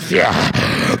commune with you.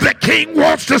 The king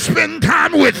wants to spend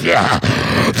time with you.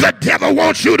 The devil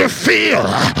wants you to feel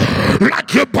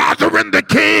like you're bothering the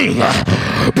king,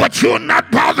 but you're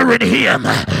not bothering him.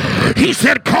 He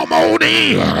said, come on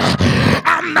in.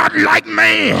 I'm not like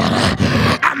man.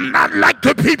 I'm not like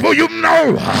the people you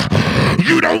know.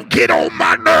 You don't get on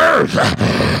my nerves.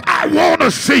 I want to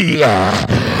see you.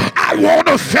 I want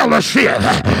to fellowship.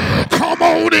 Come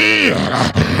on in.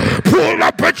 Pull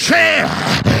up a chair.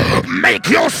 Make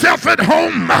yourself at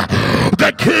home.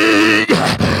 The King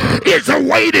is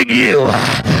awaiting you.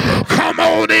 Come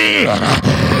on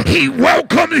in. He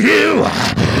welcomes you.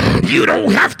 You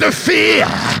don't have to fear.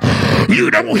 You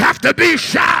don't have to be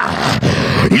shy.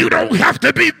 You don't have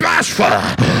to be bashful.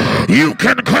 You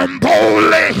can come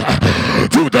boldly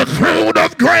to the throne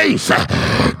of grace.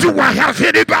 Do I have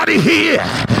anybody here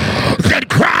that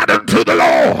cried unto the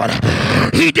Lord?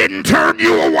 He didn't turn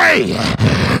you away.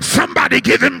 Somebody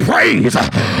give him praise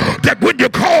that when you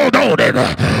called on him,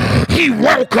 he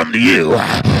welcomed you.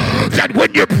 That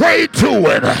when you prayed to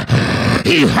him,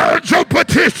 he heard your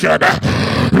petition.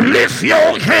 Lift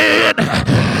your hand.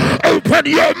 Open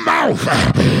your mouth.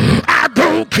 I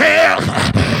don't care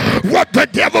what the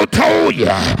devil told you.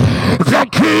 The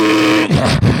King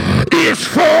is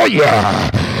for you.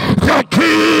 The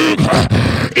King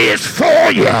is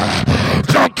for you.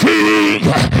 The King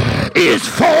is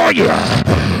for you.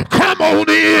 Come on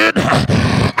in.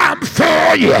 I'm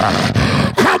for you.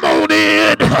 Come on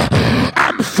in.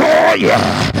 I'm for you.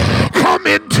 Come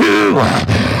into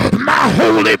my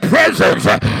holy presence.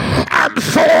 I'm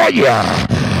for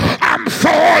you. I'm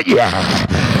for you.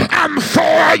 I'm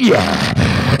for you.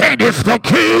 And if the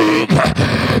King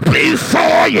be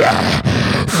for you,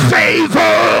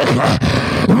 favor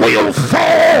will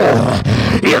fall.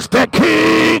 If the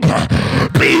King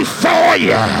be for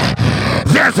you,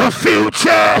 there's a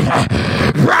future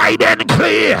bright and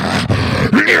clear.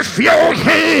 Lift your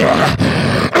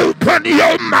hand. Open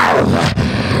your mouth.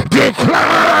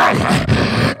 Declare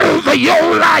over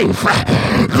your life,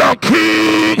 the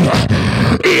King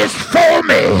is for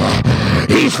me.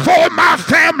 He's for my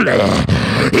family.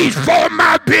 He's for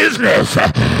my business.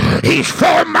 He's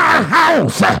for my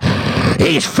house.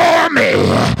 He's for me.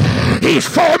 He's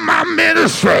for my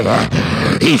ministry.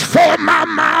 He's for my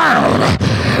mind.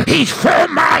 He's for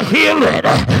my healing.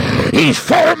 He's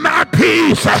for my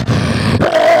peace.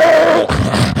 Oh,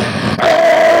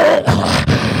 oh,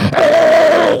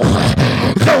 oh,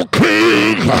 the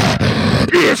King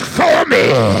is for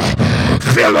me.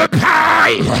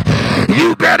 Philippi,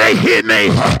 you better hear me.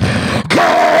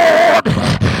 God,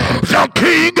 the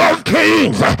King of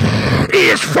Kings,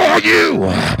 is for you.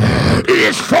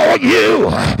 Is for you.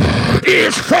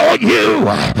 Is for you.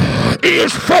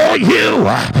 Is for you.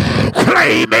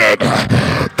 Claim it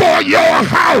for your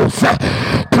house.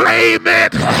 Claim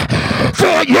it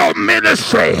for your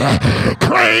ministry.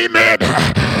 Claim it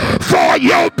for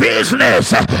your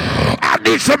business. I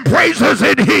need some praisers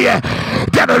in here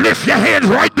that'll lift your hands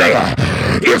right there.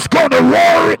 It's gonna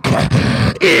work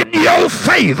in your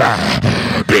favor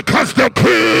because the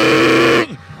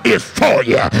King is for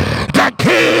you. The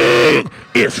King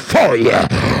is for you.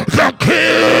 The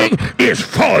King is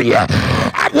for you.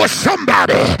 I wish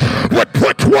somebody would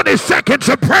put 20 seconds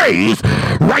of praise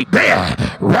right there,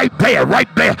 right there,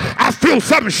 right there. I feel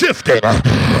something shifting.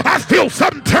 I feel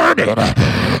something turning.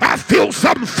 I feel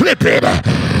something flipping.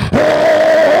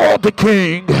 Oh, the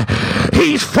King,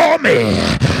 he's for me.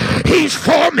 He's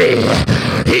for me.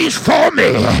 He's for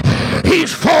me.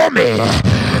 He's for me.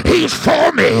 He's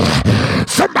for me.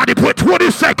 Somebody put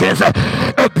 20 seconds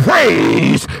of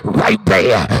praise right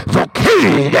there. The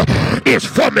King is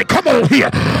for me. Come on here.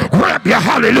 Grab your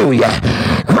hallelujah.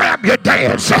 Grab your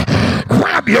dance.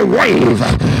 Grab your wave.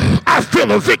 I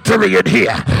feel a victory in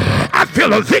here. I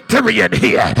feel a victory in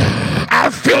here. I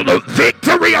feel a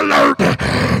victory alert.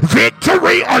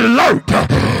 Victory alert.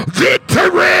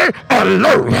 Victory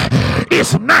alert.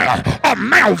 It's now a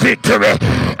now victory.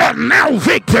 A now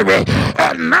victory.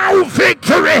 A now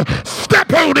victory.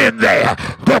 Step on in there.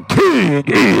 The King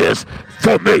is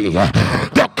for me.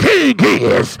 The King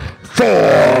is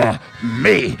for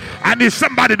me. I need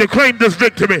somebody to claim this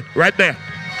victory right there.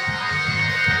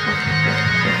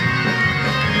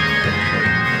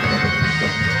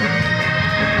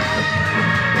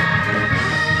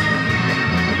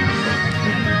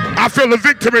 I feel a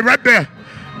victory right there.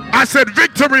 I said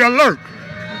victory alert.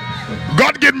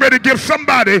 God getting ready to give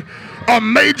somebody a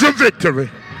major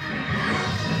victory.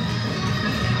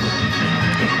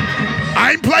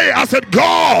 I ain't playing. I said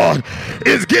God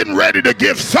is getting ready to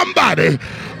give somebody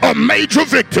a major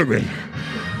victory.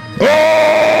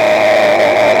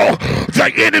 Oh,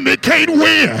 the enemy can't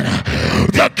win.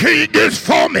 The King is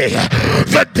for me.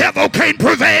 The devil can't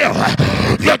prevail.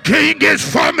 The king is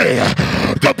for me.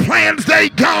 The plans they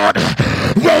got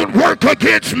won't work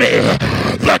against me.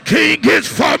 The king is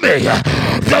for me.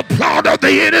 The plot of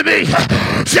the enemy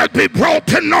shall be brought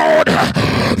to naught.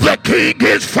 The king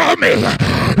is for me.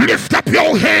 Lift up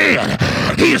your head.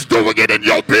 He's doing it in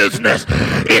your business.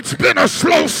 It's been a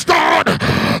slow start,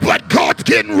 but God's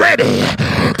getting ready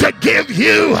to give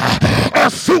you a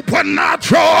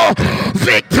supernatural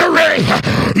victory.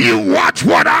 You watch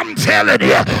what I'm telling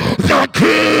you. The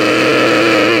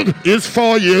king is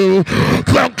for you.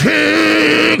 The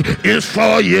king is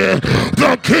for you.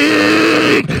 The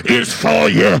king is for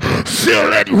you.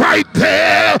 Seal it right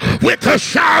there with a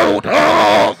shout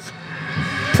of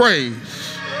praise.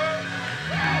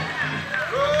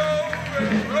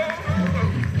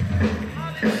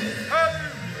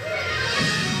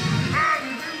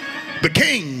 The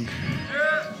king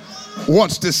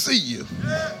wants to see you.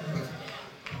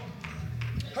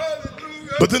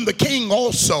 But then the king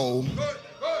also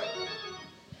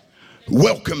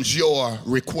welcomes your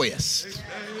request.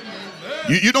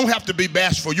 You don't have to be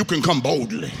bashful. You can come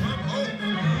boldly.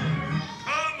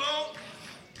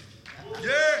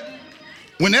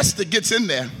 When Esther gets in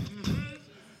there,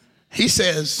 he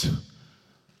says,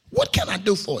 what can I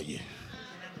do for you?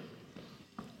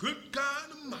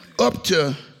 Up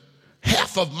to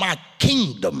half of my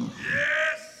kingdom,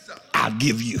 I'll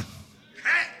give you.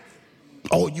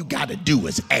 All you got to do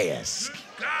is ask.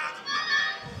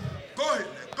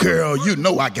 Girl, you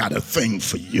know I got a thing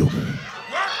for you.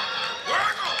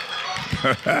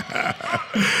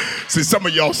 See, some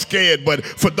of y'all scared, but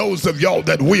for those of y'all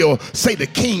that will, say the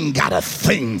king got a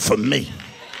thing for me.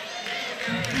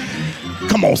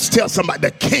 Come on, tell somebody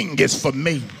the king is for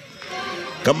me.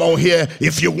 Come on here.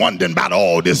 If you're wondering about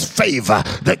all this favor,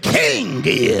 the king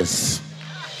is.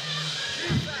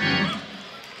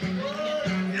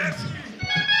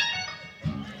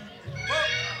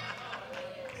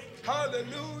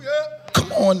 Hallelujah.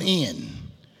 Come on in.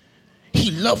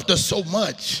 He loved us so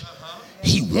much,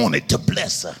 he wanted to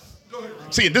bless her.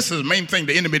 See, this is the main thing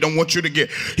the enemy don't want you to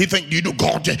get. He think you know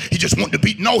God, he just want to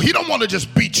beat. No, he don't want to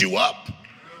just beat you up.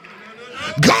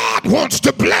 God wants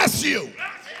to bless you.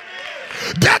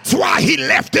 That's why he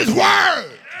left his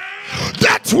word.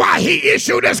 That's why he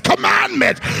issued his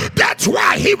commandments. That's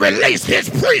why he released his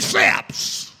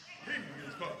precepts.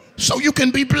 So you can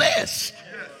be blessed.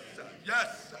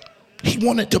 He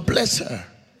wanted to bless her.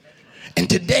 And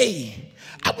today,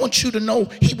 I want you to know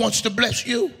he wants to bless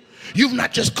you. You've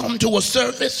not just come to a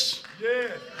service.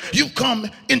 You've come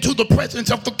into the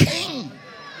presence of the king.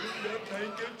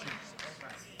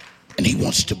 And he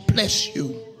wants to bless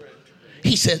you.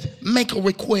 He says, make a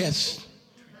request.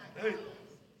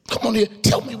 Come on here,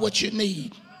 tell me what you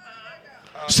need.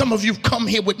 Some of you come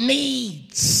here with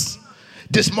needs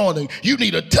this morning. You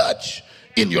need a touch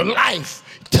in your life,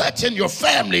 touch in your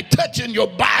family, touch in your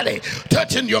body,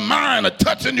 touch in your mind, a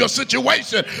touch in your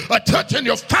situation, a touch in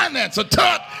your finance, a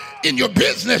touch in your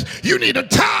business. You need a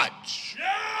touch.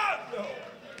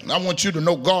 And I want you to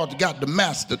know God's got the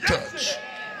master touch.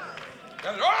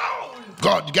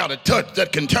 God got a touch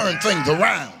that can turn things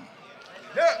around.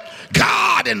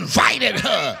 God invited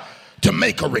her to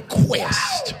make a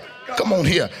request. Come on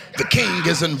here. The king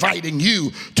is inviting you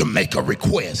to make a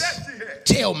request.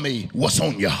 Tell me what's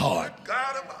on your heart.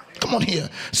 Come on here.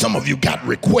 Some of you got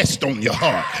requests on your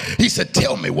heart. He said,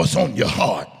 tell me what's on your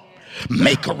heart.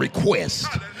 Make a request.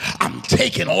 I'm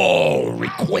taking all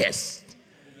requests.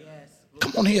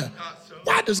 Come on here.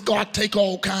 Why does God take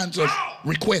all kinds of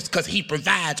requests? Because he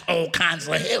provides all kinds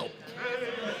of help.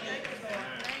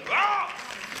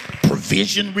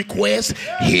 Provision requests,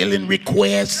 healing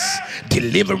requests,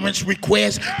 deliverance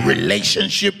requests,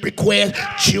 relationship requests,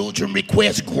 children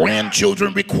requests,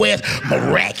 grandchildren requests,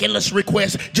 miraculous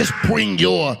requests. Just bring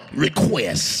your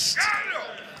requests,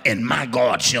 and my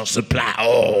God shall supply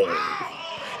all,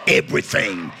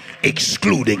 everything,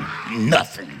 excluding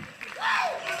nothing.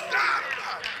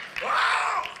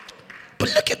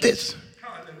 But look at this.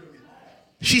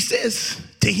 She says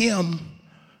to him,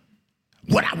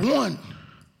 what I want,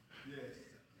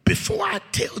 before I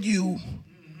tell you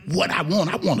what I want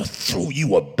to throw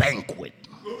you a banquet.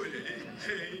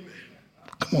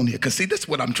 Come on here, because see, this is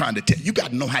what I'm trying to tell you. You got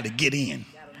to know how to get in.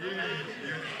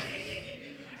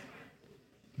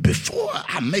 Before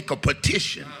I make a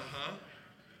petition,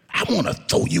 I want to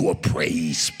throw you a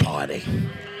praise party.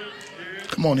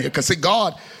 Come on here, because see,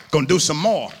 God going to do some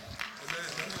more.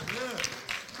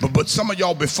 But some of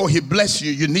y'all, before he bless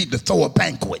you, you need to throw a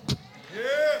banquet.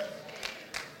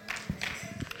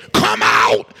 Come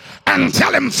out and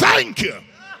tell him thank you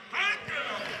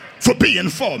for being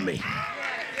for me.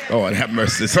 Lord have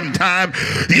mercy. Sometimes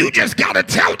you just got to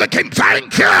tell the king,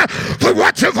 thank you for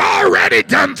what you've already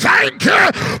done. Thank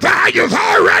you for how you've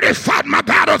already fought my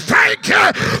battle. Thank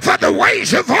you for the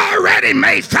ways you've already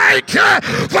made. Thank you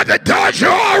for the doors you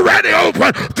already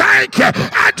opened. Thank you.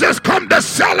 I just come to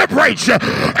celebrate you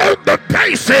on the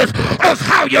basis of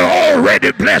how you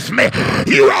already blessed me.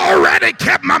 You already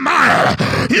kept my mind.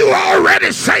 You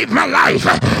already saved my life.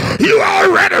 You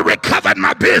already recovered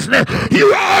my business.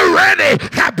 You already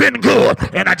have been good,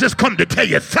 and I just come to tell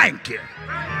you thank you.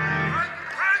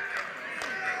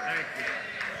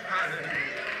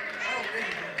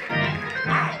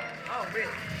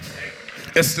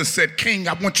 Esther said, King,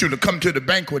 I want you to come to the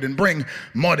banquet and bring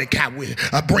Mordecai with,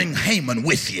 bring Haman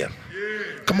with you.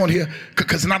 Come on here,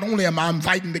 because not only am I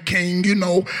inviting the king, you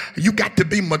know, you got to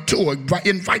be mature.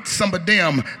 Invite some of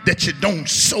them that you don't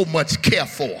so much care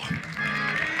for.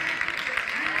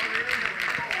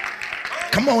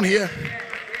 Come on here.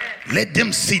 Let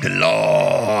them see the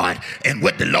Lord and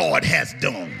what the Lord has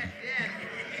done.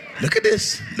 Look at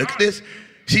this. Look at this.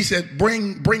 She said,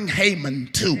 bring Haman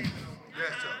too.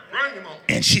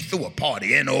 And she threw a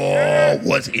party, and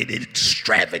was it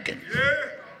extravagant.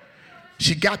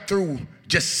 She got through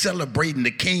just celebrating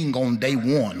the king on day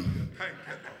one.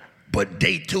 But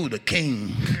day two, the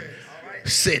king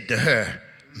said to her,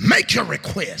 make your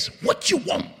request. What you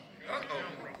want?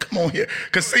 Come on here.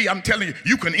 Because see, I'm telling you,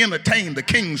 you can entertain the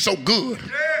king so good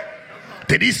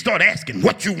that he start asking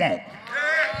what you want.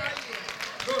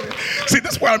 See,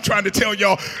 that's why I'm trying to tell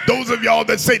y'all, those of y'all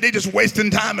that say they just wasting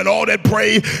time and all that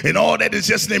praise and all that is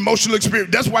just an emotional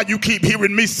experience. That's why you keep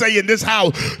hearing me say in this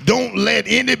house, don't let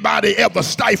anybody ever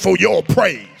stifle your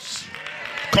praise.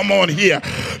 Come on here.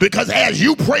 Because as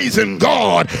you praising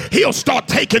God, he'll start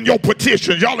taking your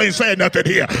petitions. Y'all ain't saying nothing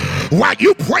here. While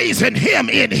you praising him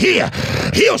in here,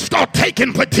 he'll start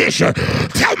taking petitions.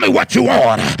 Tell me what you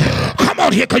want. Come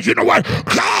on here, because you know what?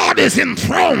 God is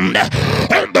enthroned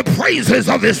on the praises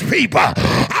of his people.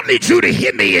 I need you to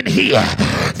hear me in here.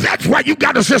 That's why you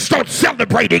got to just start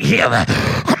celebrating him.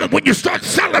 Come on, when you start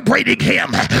celebrating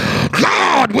him,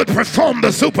 God would perform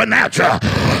the supernatural.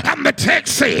 And the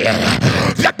text said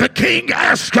that the king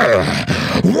asked her,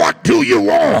 what do you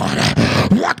want?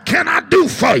 What can I do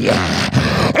for you?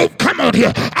 Oh, come on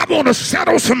here. I want to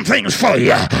settle some things for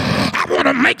you. I want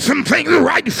to make some things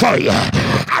right for you.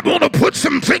 I want to put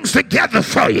some things together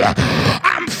for you.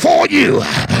 I'm for you.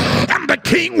 And the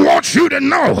king wants you to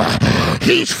know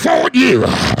he's for you.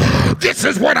 This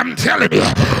is what I'm telling you.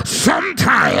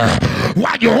 Sometime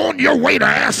while you're on your way to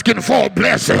asking for a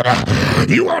blessing,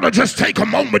 you ought to just take a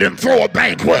moment and throw a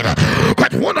banquet.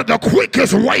 But one of the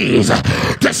quickest ways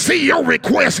to see your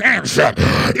request answered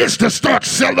is to start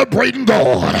celebrating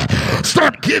God.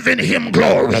 Start giving him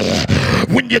glory.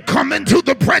 When you come into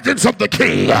the presence of the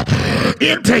king,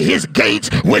 into his gates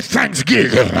with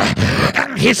thanksgiving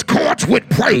and his courts with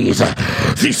praise.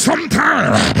 See,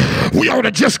 sometimes we ought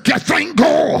to just thank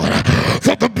God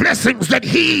for the blessings that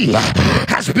he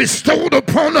has bestowed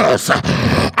upon us.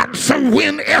 And so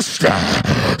when Esther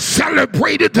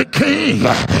celebrated the king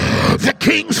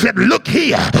said, look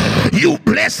here, you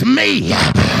bless me,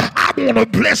 I want to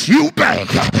bless you back.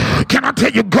 Can I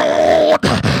tell you, God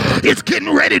is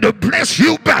getting ready to bless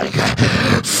you back.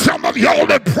 Some of y'all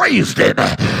that praised it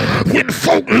when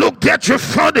folk looked at you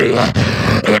funny,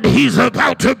 and he's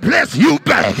about to bless you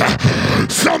back.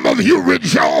 Some of you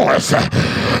rejoice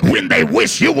when they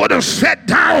wish you would have sat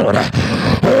down.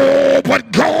 Oh,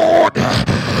 but God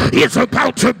is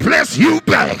about to bless you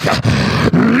back.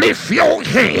 Lift your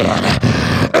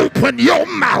head, open your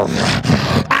mouth,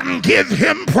 and give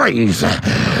him praise.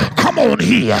 Come on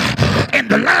here. And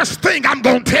the last thing I'm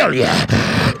going to tell you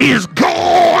is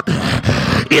God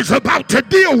is about to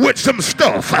deal with some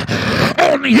stuff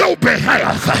on your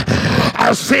behalf.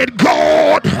 I said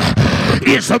God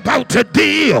is about to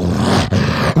deal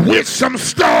with some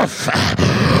stuff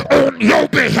on your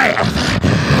behalf.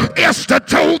 Esther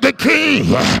told the king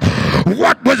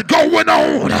what was going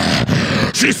on.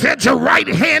 She said, your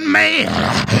right-hand man,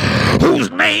 whose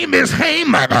name is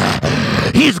Haman,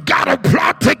 he's got a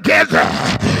plot together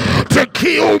to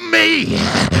kill me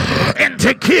and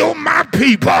to kill my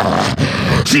people.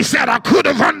 She said, I could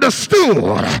have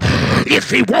understood if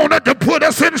he wanted to put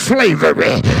us in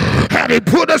slavery. Had he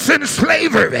put us in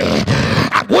slavery,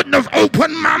 I wouldn't have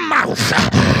opened my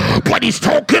mouth. But he's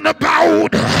talking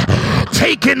about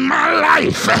taking my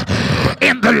life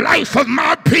and the life of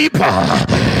my people,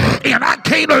 and I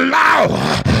can't allow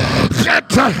that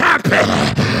to happen.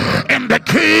 And the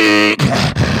king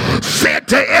said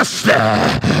to Esther,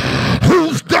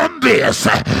 who's done this? this.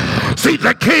 See,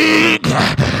 the king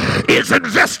is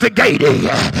investigating,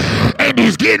 and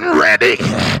he's getting ready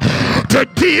to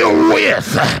deal with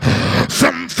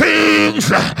some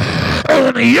things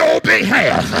on your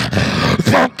behalf.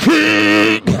 The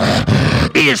king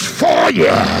is for you,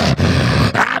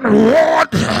 and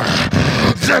what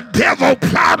the devil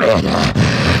plotted,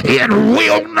 it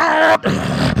will not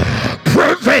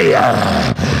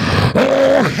prevail.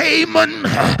 Oh, Haman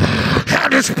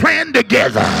had his plan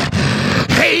together.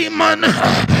 Haman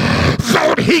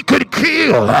thought he could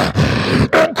kill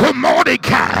Uncle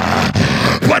Mordecai,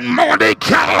 but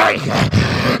Mordecai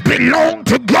belonged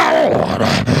to God.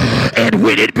 And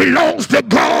when it belongs to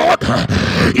God,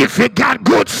 if you got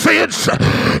good sense,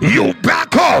 you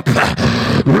back up.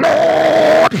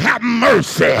 Lord have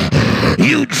mercy.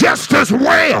 You just as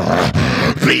well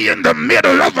be in the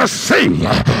middle of a sea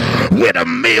with a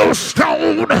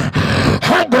millstone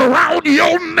hung around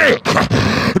your neck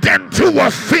than to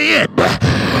offend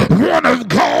one of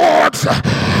God's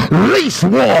least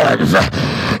ones.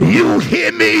 You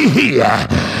hear me here?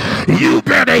 You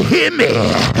better hear me.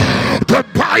 The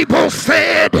Bible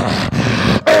said,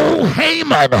 oh,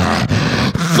 Haman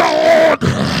thought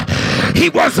he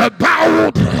was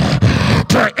about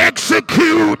to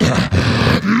execute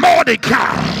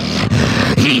Mordecai.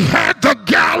 He had the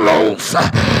gallows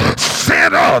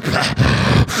set up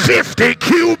 50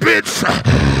 cubits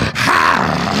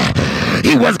high.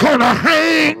 He was gonna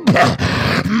hang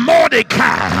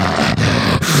Mordecai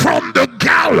from the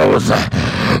gallows,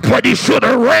 but he should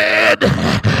have read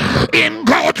in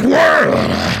God's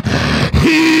word,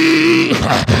 he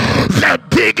that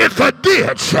diggeth a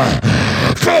ditch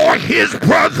for his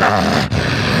brother,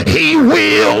 he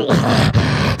will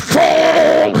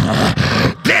fall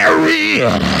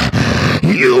therein.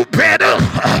 You better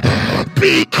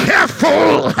be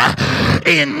careful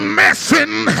in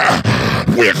messing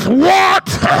with what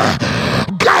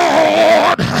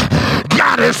God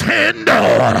got his hand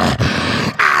on.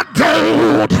 I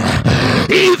don't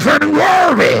even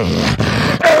worry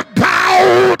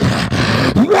about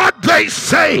what they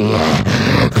say.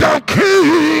 The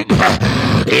king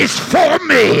is for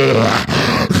me.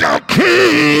 The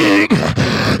king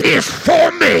is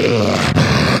for me.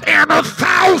 And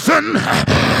 1,000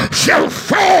 shall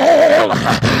fall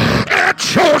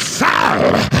at your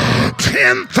side,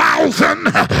 10,000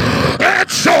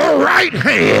 at your right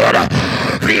hand,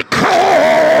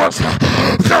 because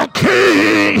the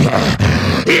king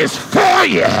is for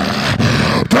you.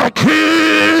 The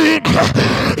king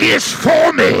is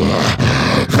for me.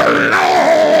 The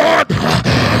Lord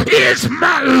is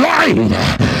my light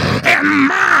and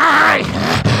my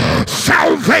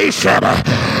salvation.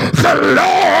 The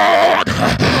Lord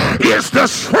is the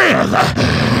strength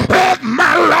of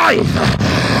my life.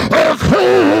 Of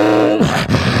whom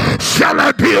shall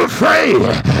I be afraid?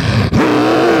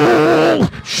 Whom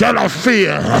shall I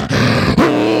fear?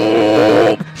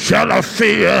 Whom shall I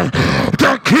fear?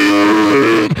 The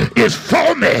king is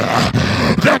for me.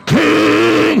 The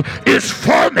king is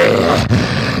for me.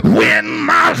 When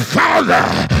my father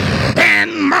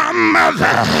and my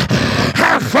mother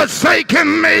have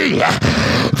forsaken me,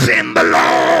 then the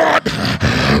Lord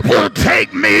will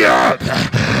take me up.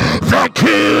 The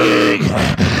king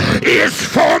is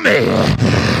for me.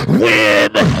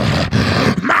 When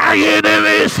my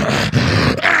enemies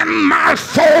and my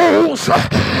foes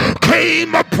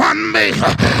came upon me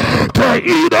to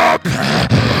eat up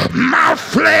my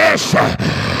flesh,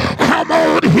 come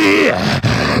on here,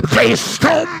 they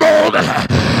stumbled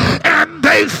and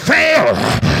they fell.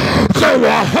 Though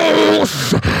a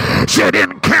host should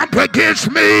encamp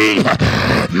against me,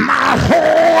 my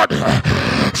heart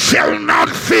shall not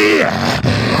fear.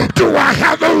 Do I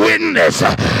have a witness?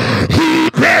 He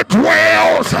that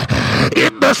dwells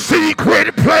in the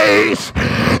secret place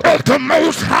of the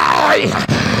Most High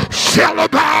shall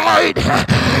abide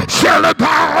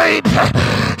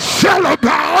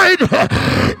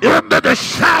under the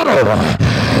shadow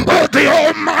of the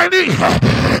Almighty.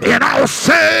 And I'll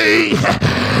say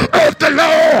of the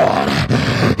Lord,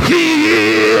 He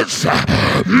is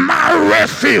my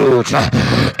refuge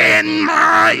and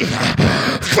my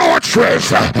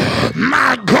fortress,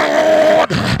 my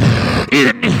God.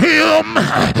 In Him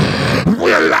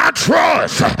will I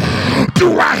trust.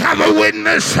 Do I have a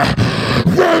witness?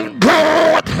 Won't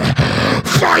God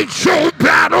fight your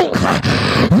battle?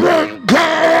 Won't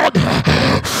God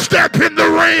step in the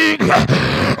ring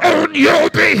on your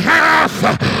behalf?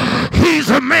 He's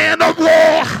a man of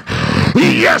war.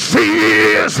 Yes, He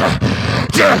is.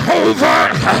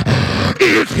 Jehovah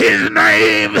is His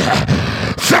name.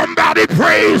 Somebody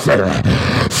praise Him.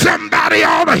 Somebody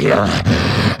honor Him.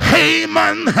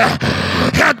 Haman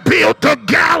had built a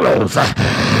gallows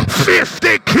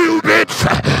 50 cubits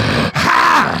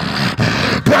high,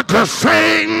 but the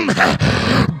same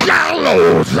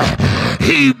gallows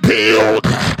he built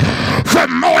for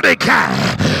Mordecai,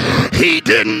 he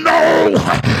didn't know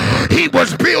he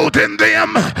was building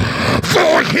them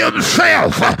for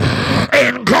himself.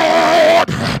 And God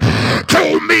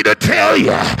told me to tell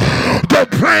you, the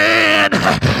plan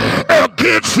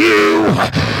against you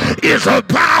is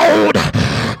about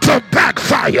to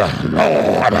backfire.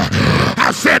 Lord,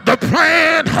 I said the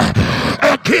plan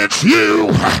against you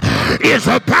is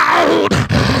about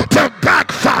to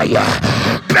backfire.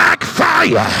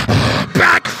 Backfire,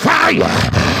 backfire,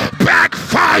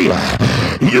 backfire.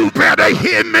 You better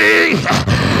hear me.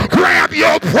 Grab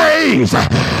your praise,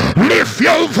 lift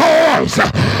your voice,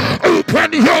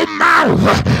 open your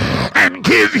mouth, and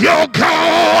give your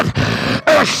God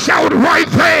a shout right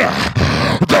there.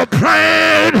 The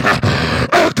plan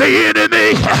of the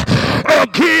enemy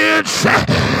against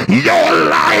your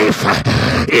life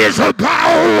is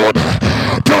about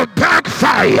to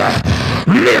backfire.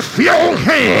 Lift your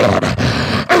head,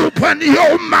 open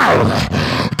your mouth.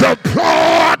 The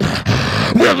plot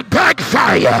will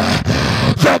backfire.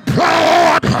 The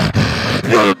plot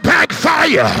will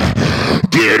backfire.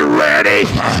 Get ready.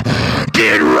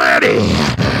 Get ready.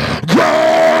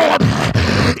 God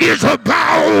is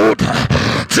about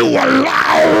to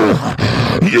allow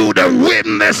you to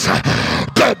witness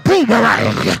the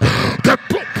boomerang. The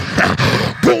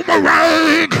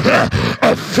boomerang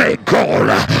of thank God.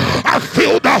 I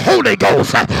feel the Holy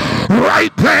Ghost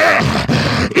right there.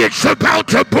 It's about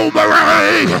to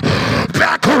boomerang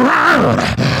back around.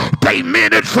 They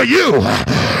meant it for you,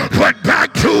 but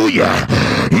back to you.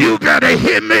 You better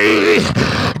hear me.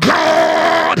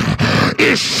 God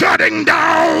is shutting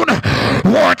down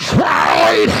what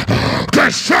tried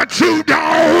to shut you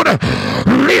down.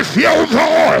 Lift your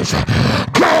voice.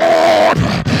 God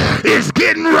is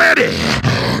getting ready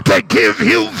to give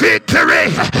you victory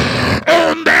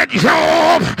on that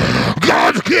job.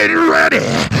 God's getting ready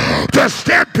to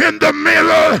step in the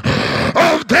middle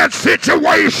of that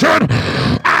situation.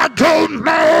 I don't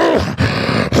know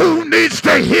who needs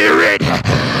to hear it,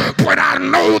 but I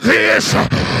know this.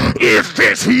 If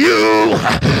it's you,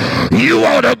 you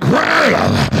ought to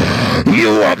grab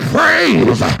your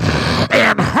praise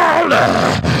and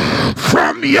holler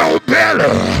from your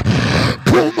belly.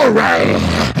 Boomerang,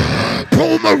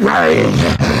 boomerang,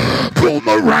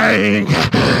 boomerang,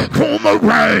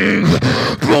 boomerang,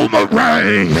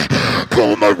 boomerang,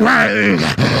 boomerang.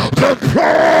 The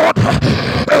plot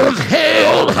of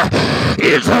hell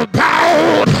is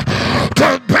about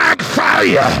to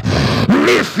backfire.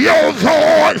 Lift your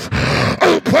voice,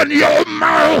 open your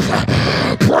mouth,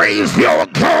 praise your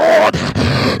God.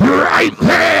 Right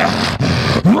there,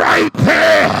 right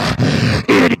there.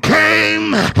 It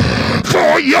came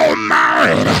for your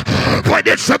mind, but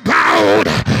it's about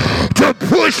to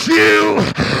push you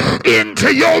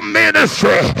into your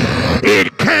ministry.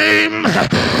 It came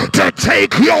to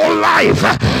take your life,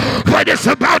 but it's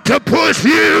about to push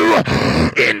you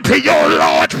into your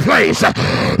large place.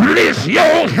 Lift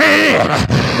your head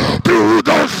through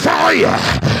the fire,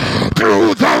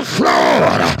 through the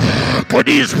flood, but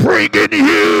he's bringing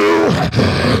you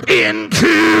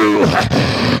into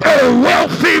a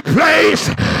wealthy place,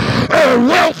 a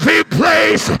wealthy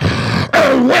place,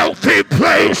 a wealthy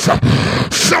place.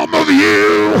 Some of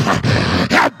you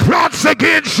have plots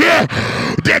against you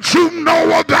that you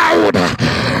know about,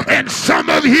 and some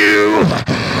of you,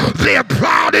 they're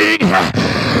plotting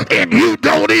and you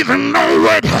don't even know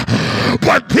it.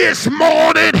 But this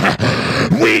morning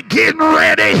we getting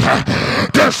ready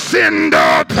to send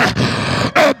up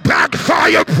a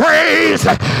backfire praise.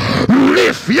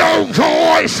 Lift your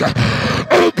voice,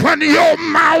 open your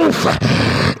mouth,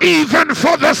 even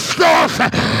for the stuff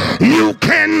you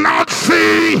cannot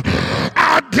see.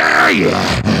 I dare you,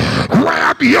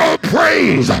 grab your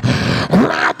praise,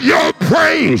 grab your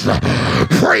praise.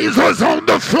 Praisers on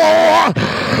the floor,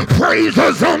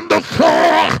 praisers on the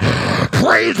floor,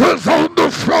 praisers on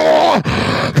the floor,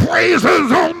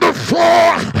 praisers on the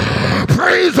floor,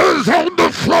 praisers on the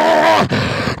floor.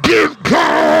 Give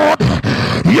God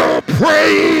your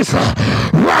praise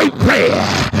right there,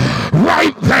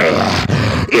 right there.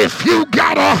 If you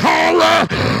gotta holler,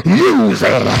 use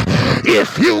it.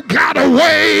 If you gotta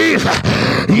wave,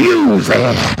 use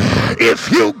it.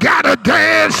 If you gotta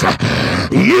dance,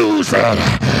 use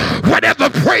it. Whatever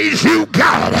praise you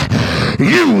got,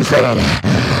 use it.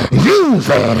 Use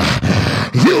it.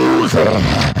 Use it.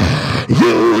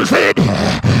 Use it.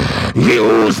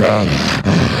 Use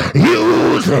it.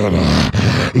 Use use it,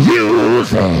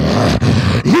 use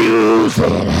it, use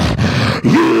it,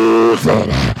 use it.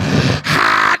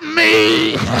 Hide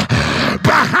me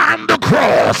behind the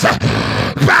cross.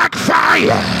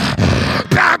 Backfire,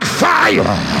 backfire,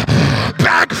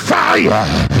 backfire.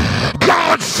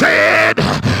 God said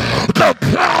the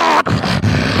plot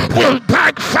will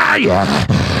backfire.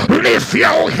 Lift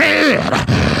your head,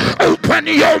 open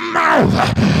your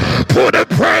mouth, put a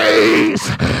praise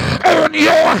on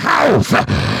your house,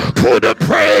 put a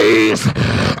praise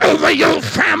over your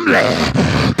family,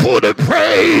 put a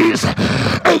praise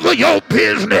over your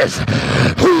business.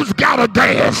 Who's got to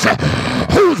dance?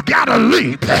 Who's got to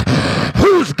leap?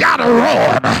 Who's got to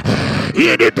run?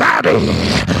 Anybody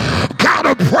got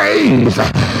to praise?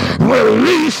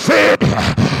 Release it,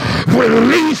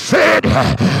 release it,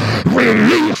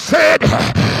 release it,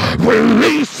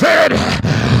 release it.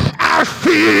 I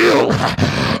feel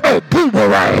a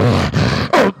boomerang,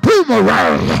 a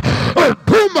boomerang, a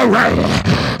boomerang,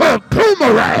 a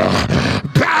boomerang.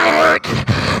 Back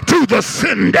to the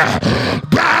sender,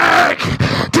 back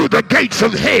to the gates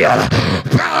of hell,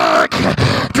 back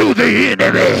to the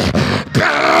enemy,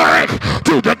 back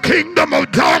to the kingdom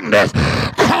of darkness.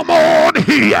 Come on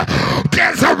here.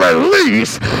 There's a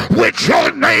release with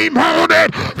your name on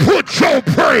it. Put your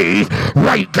praise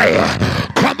right there.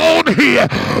 Come on here.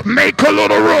 Make a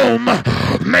little room.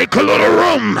 Make a little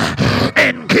room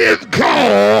and give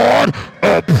God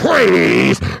a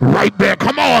praise right there.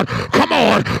 Come on, come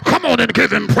on, come on and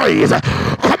give him praise.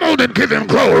 Come on and give him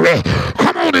glory.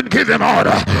 Come on and give him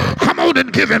honor. Come on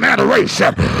and give him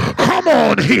adoration. Come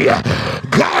on here.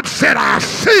 God said, I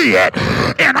see it,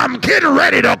 and I'm getting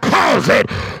ready to cause it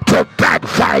to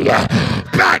backfire,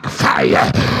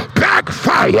 backfire,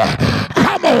 backfire.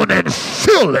 Come on and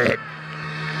seal it.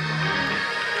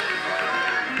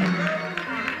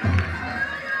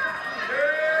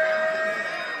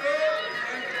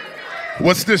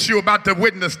 What's this you about to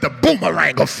witness? The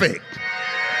boomerang effect.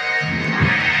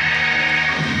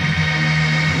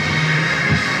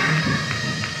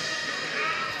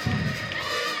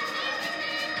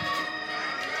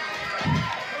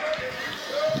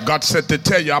 God said to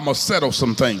tell you, I'm going to settle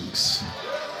some things.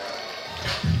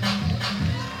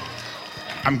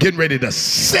 I'm getting ready to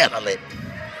settle it.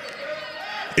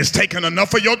 It's taking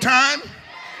enough of your time,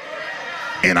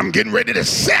 and I'm getting ready to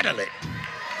settle it.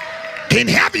 Can't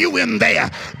have you in there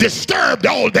disturbed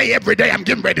all day, every day. I'm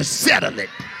getting ready to settle it.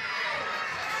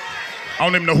 I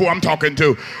don't even know who I'm talking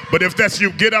to, but if that's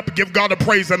you, get up, give God a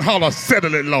praise, and holler,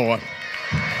 settle it, Lord.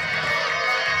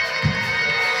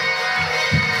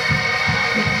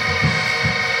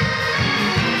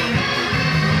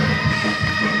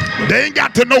 They ain't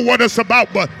got to know what it's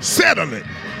about, but settle it.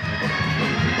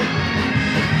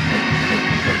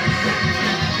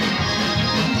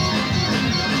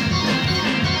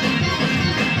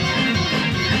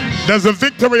 There's a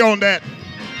victory on that.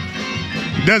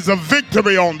 There's a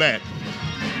victory on that.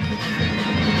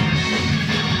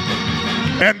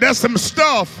 And there's some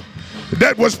stuff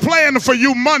that was planned for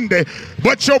you Monday,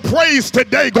 but your praise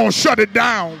today gonna shut it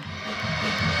down.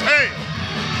 Hey.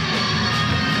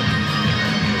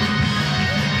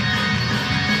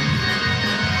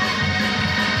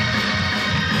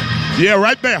 Yeah,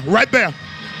 right there, right there.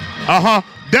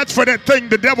 That's for that thing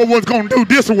the devil was gonna do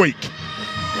this week.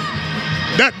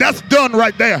 That's done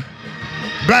right there.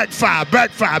 Backfire,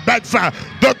 backfire, backfire.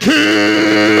 The king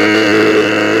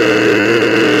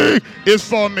is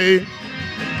for me.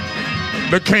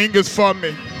 The king is for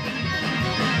me.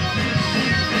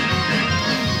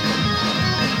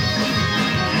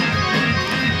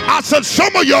 I said,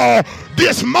 some of y'all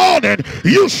this morning,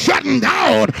 you shutting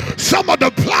down some of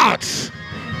the plots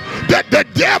that the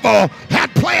devil had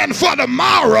planned for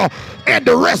tomorrow and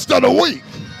the rest of the week.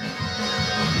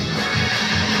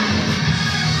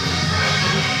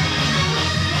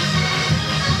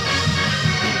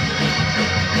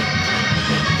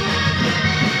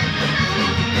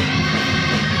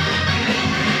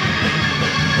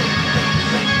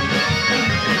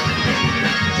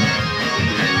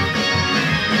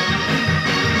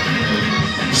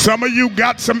 Some of you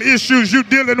got some issues you're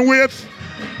dealing with,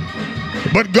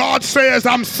 but God says,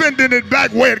 I'm sending it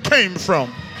back where it came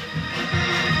from.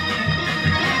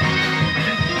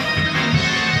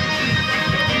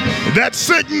 That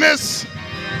sickness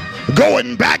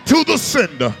going back to the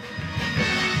sender.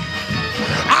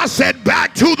 I said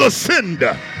back to the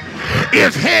sender.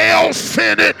 If hell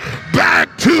sent it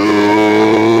back to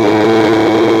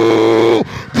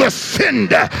the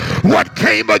cinder. What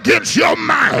came against your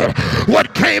mind,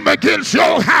 what came against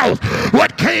your house,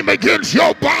 what came against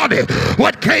your body,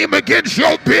 what came against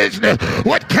your business,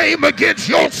 what came against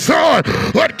your son,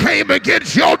 what came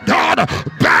against your daughter,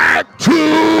 back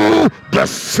to the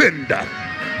cinder.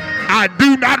 I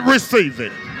do not receive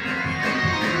it.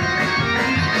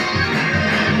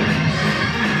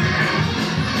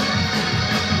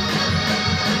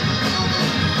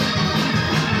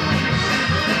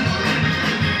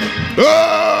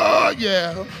 Oh,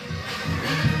 yeah.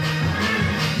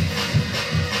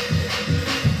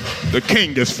 The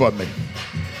king is for me.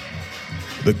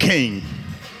 The king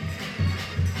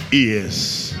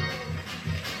is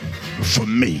for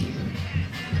me.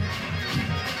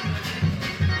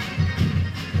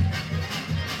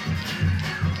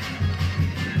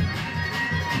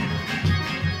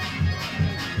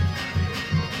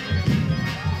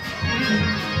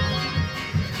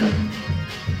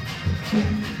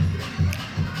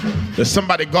 There's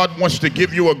somebody, God wants to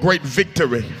give you a great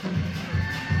victory,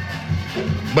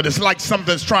 but it's like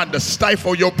something's trying to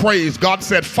stifle your praise. God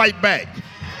said, fight back.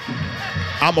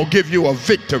 I'm going to give you a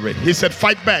victory. He said,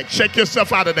 fight back. Shake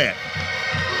yourself out of that.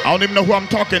 I don't even know who I'm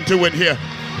talking to in here,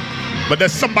 but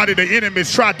there's somebody the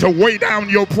enemy's tried to weigh down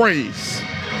your praise.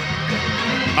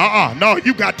 No,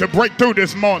 you got to break through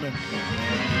this morning.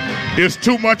 There's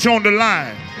too much on the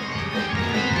line.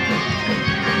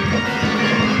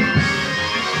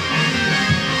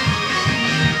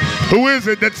 Who is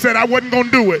it that said I wasn't going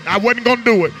to do it? I wasn't going to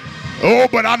do it. Oh,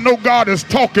 but I know God is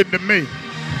talking to me.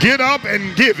 Get up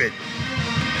and give it.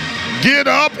 Get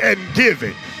up and give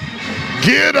it.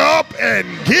 Get up and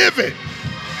give it.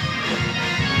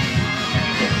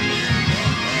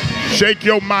 Shake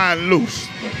your mind loose.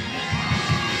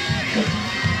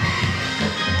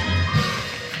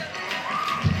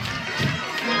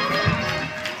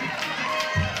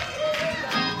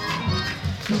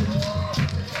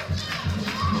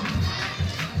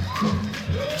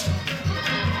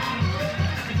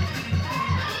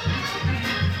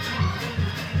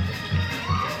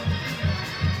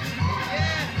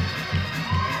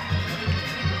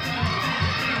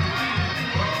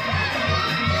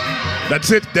 That's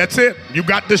it. That's it. You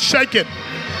got to shake it.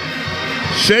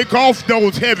 Shake off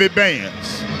those heavy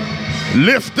bands.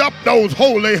 Lift up those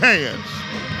holy hands.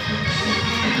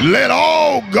 Let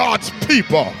all God's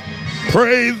people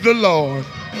praise the Lord.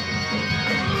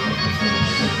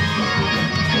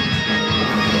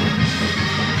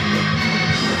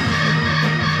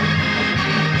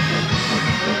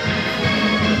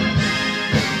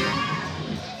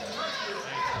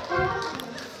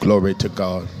 Glory to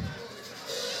God.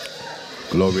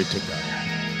 Glory to God.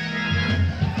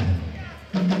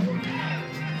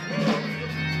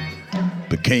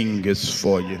 The king is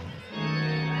for you.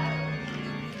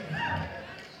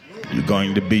 You're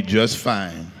going to be just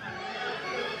fine.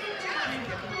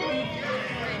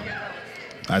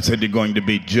 I said you're going to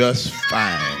be just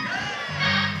fine.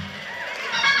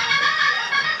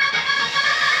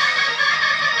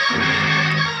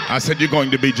 I said you're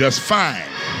going to be just fine.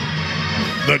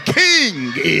 The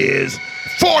king is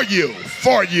for you,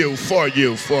 for you, for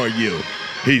you, for you.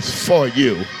 He's for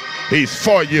you. He's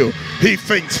for you. He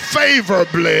thinks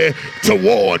favorably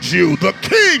towards you. The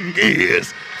king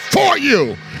is for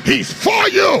you. He's for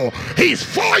you. He's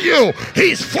for you.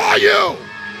 He's for you.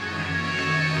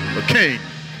 The king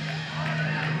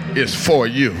is for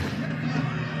you.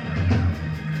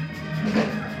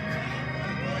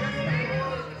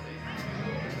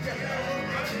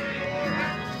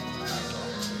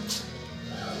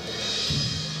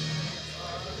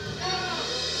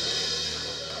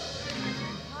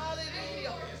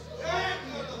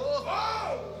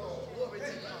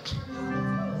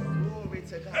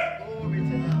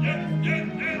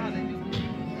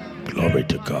 Glory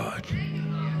to God.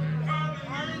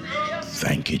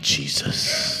 Thank you,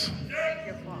 Jesus.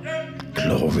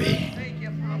 Glory.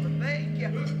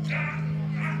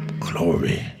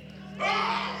 Glory.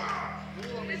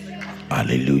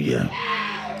 Hallelujah.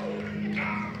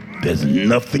 There's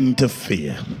nothing to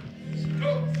fear.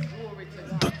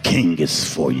 The king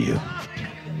is for you.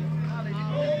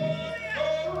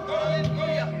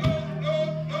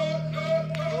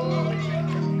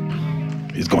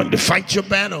 He's going to fight your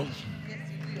battle.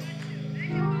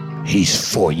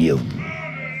 He's for you.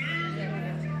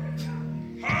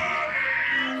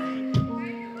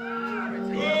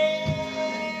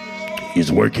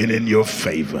 He's working in your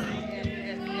favor.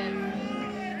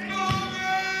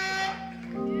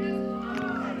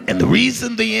 And the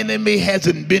reason the enemy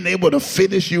hasn't been able to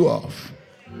finish you off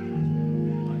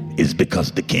is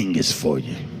because the king is for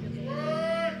you.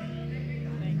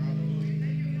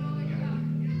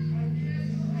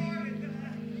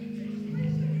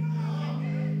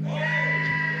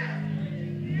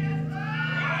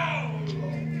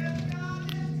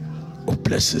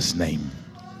 bless his name.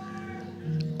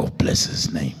 Oh, bless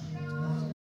his name.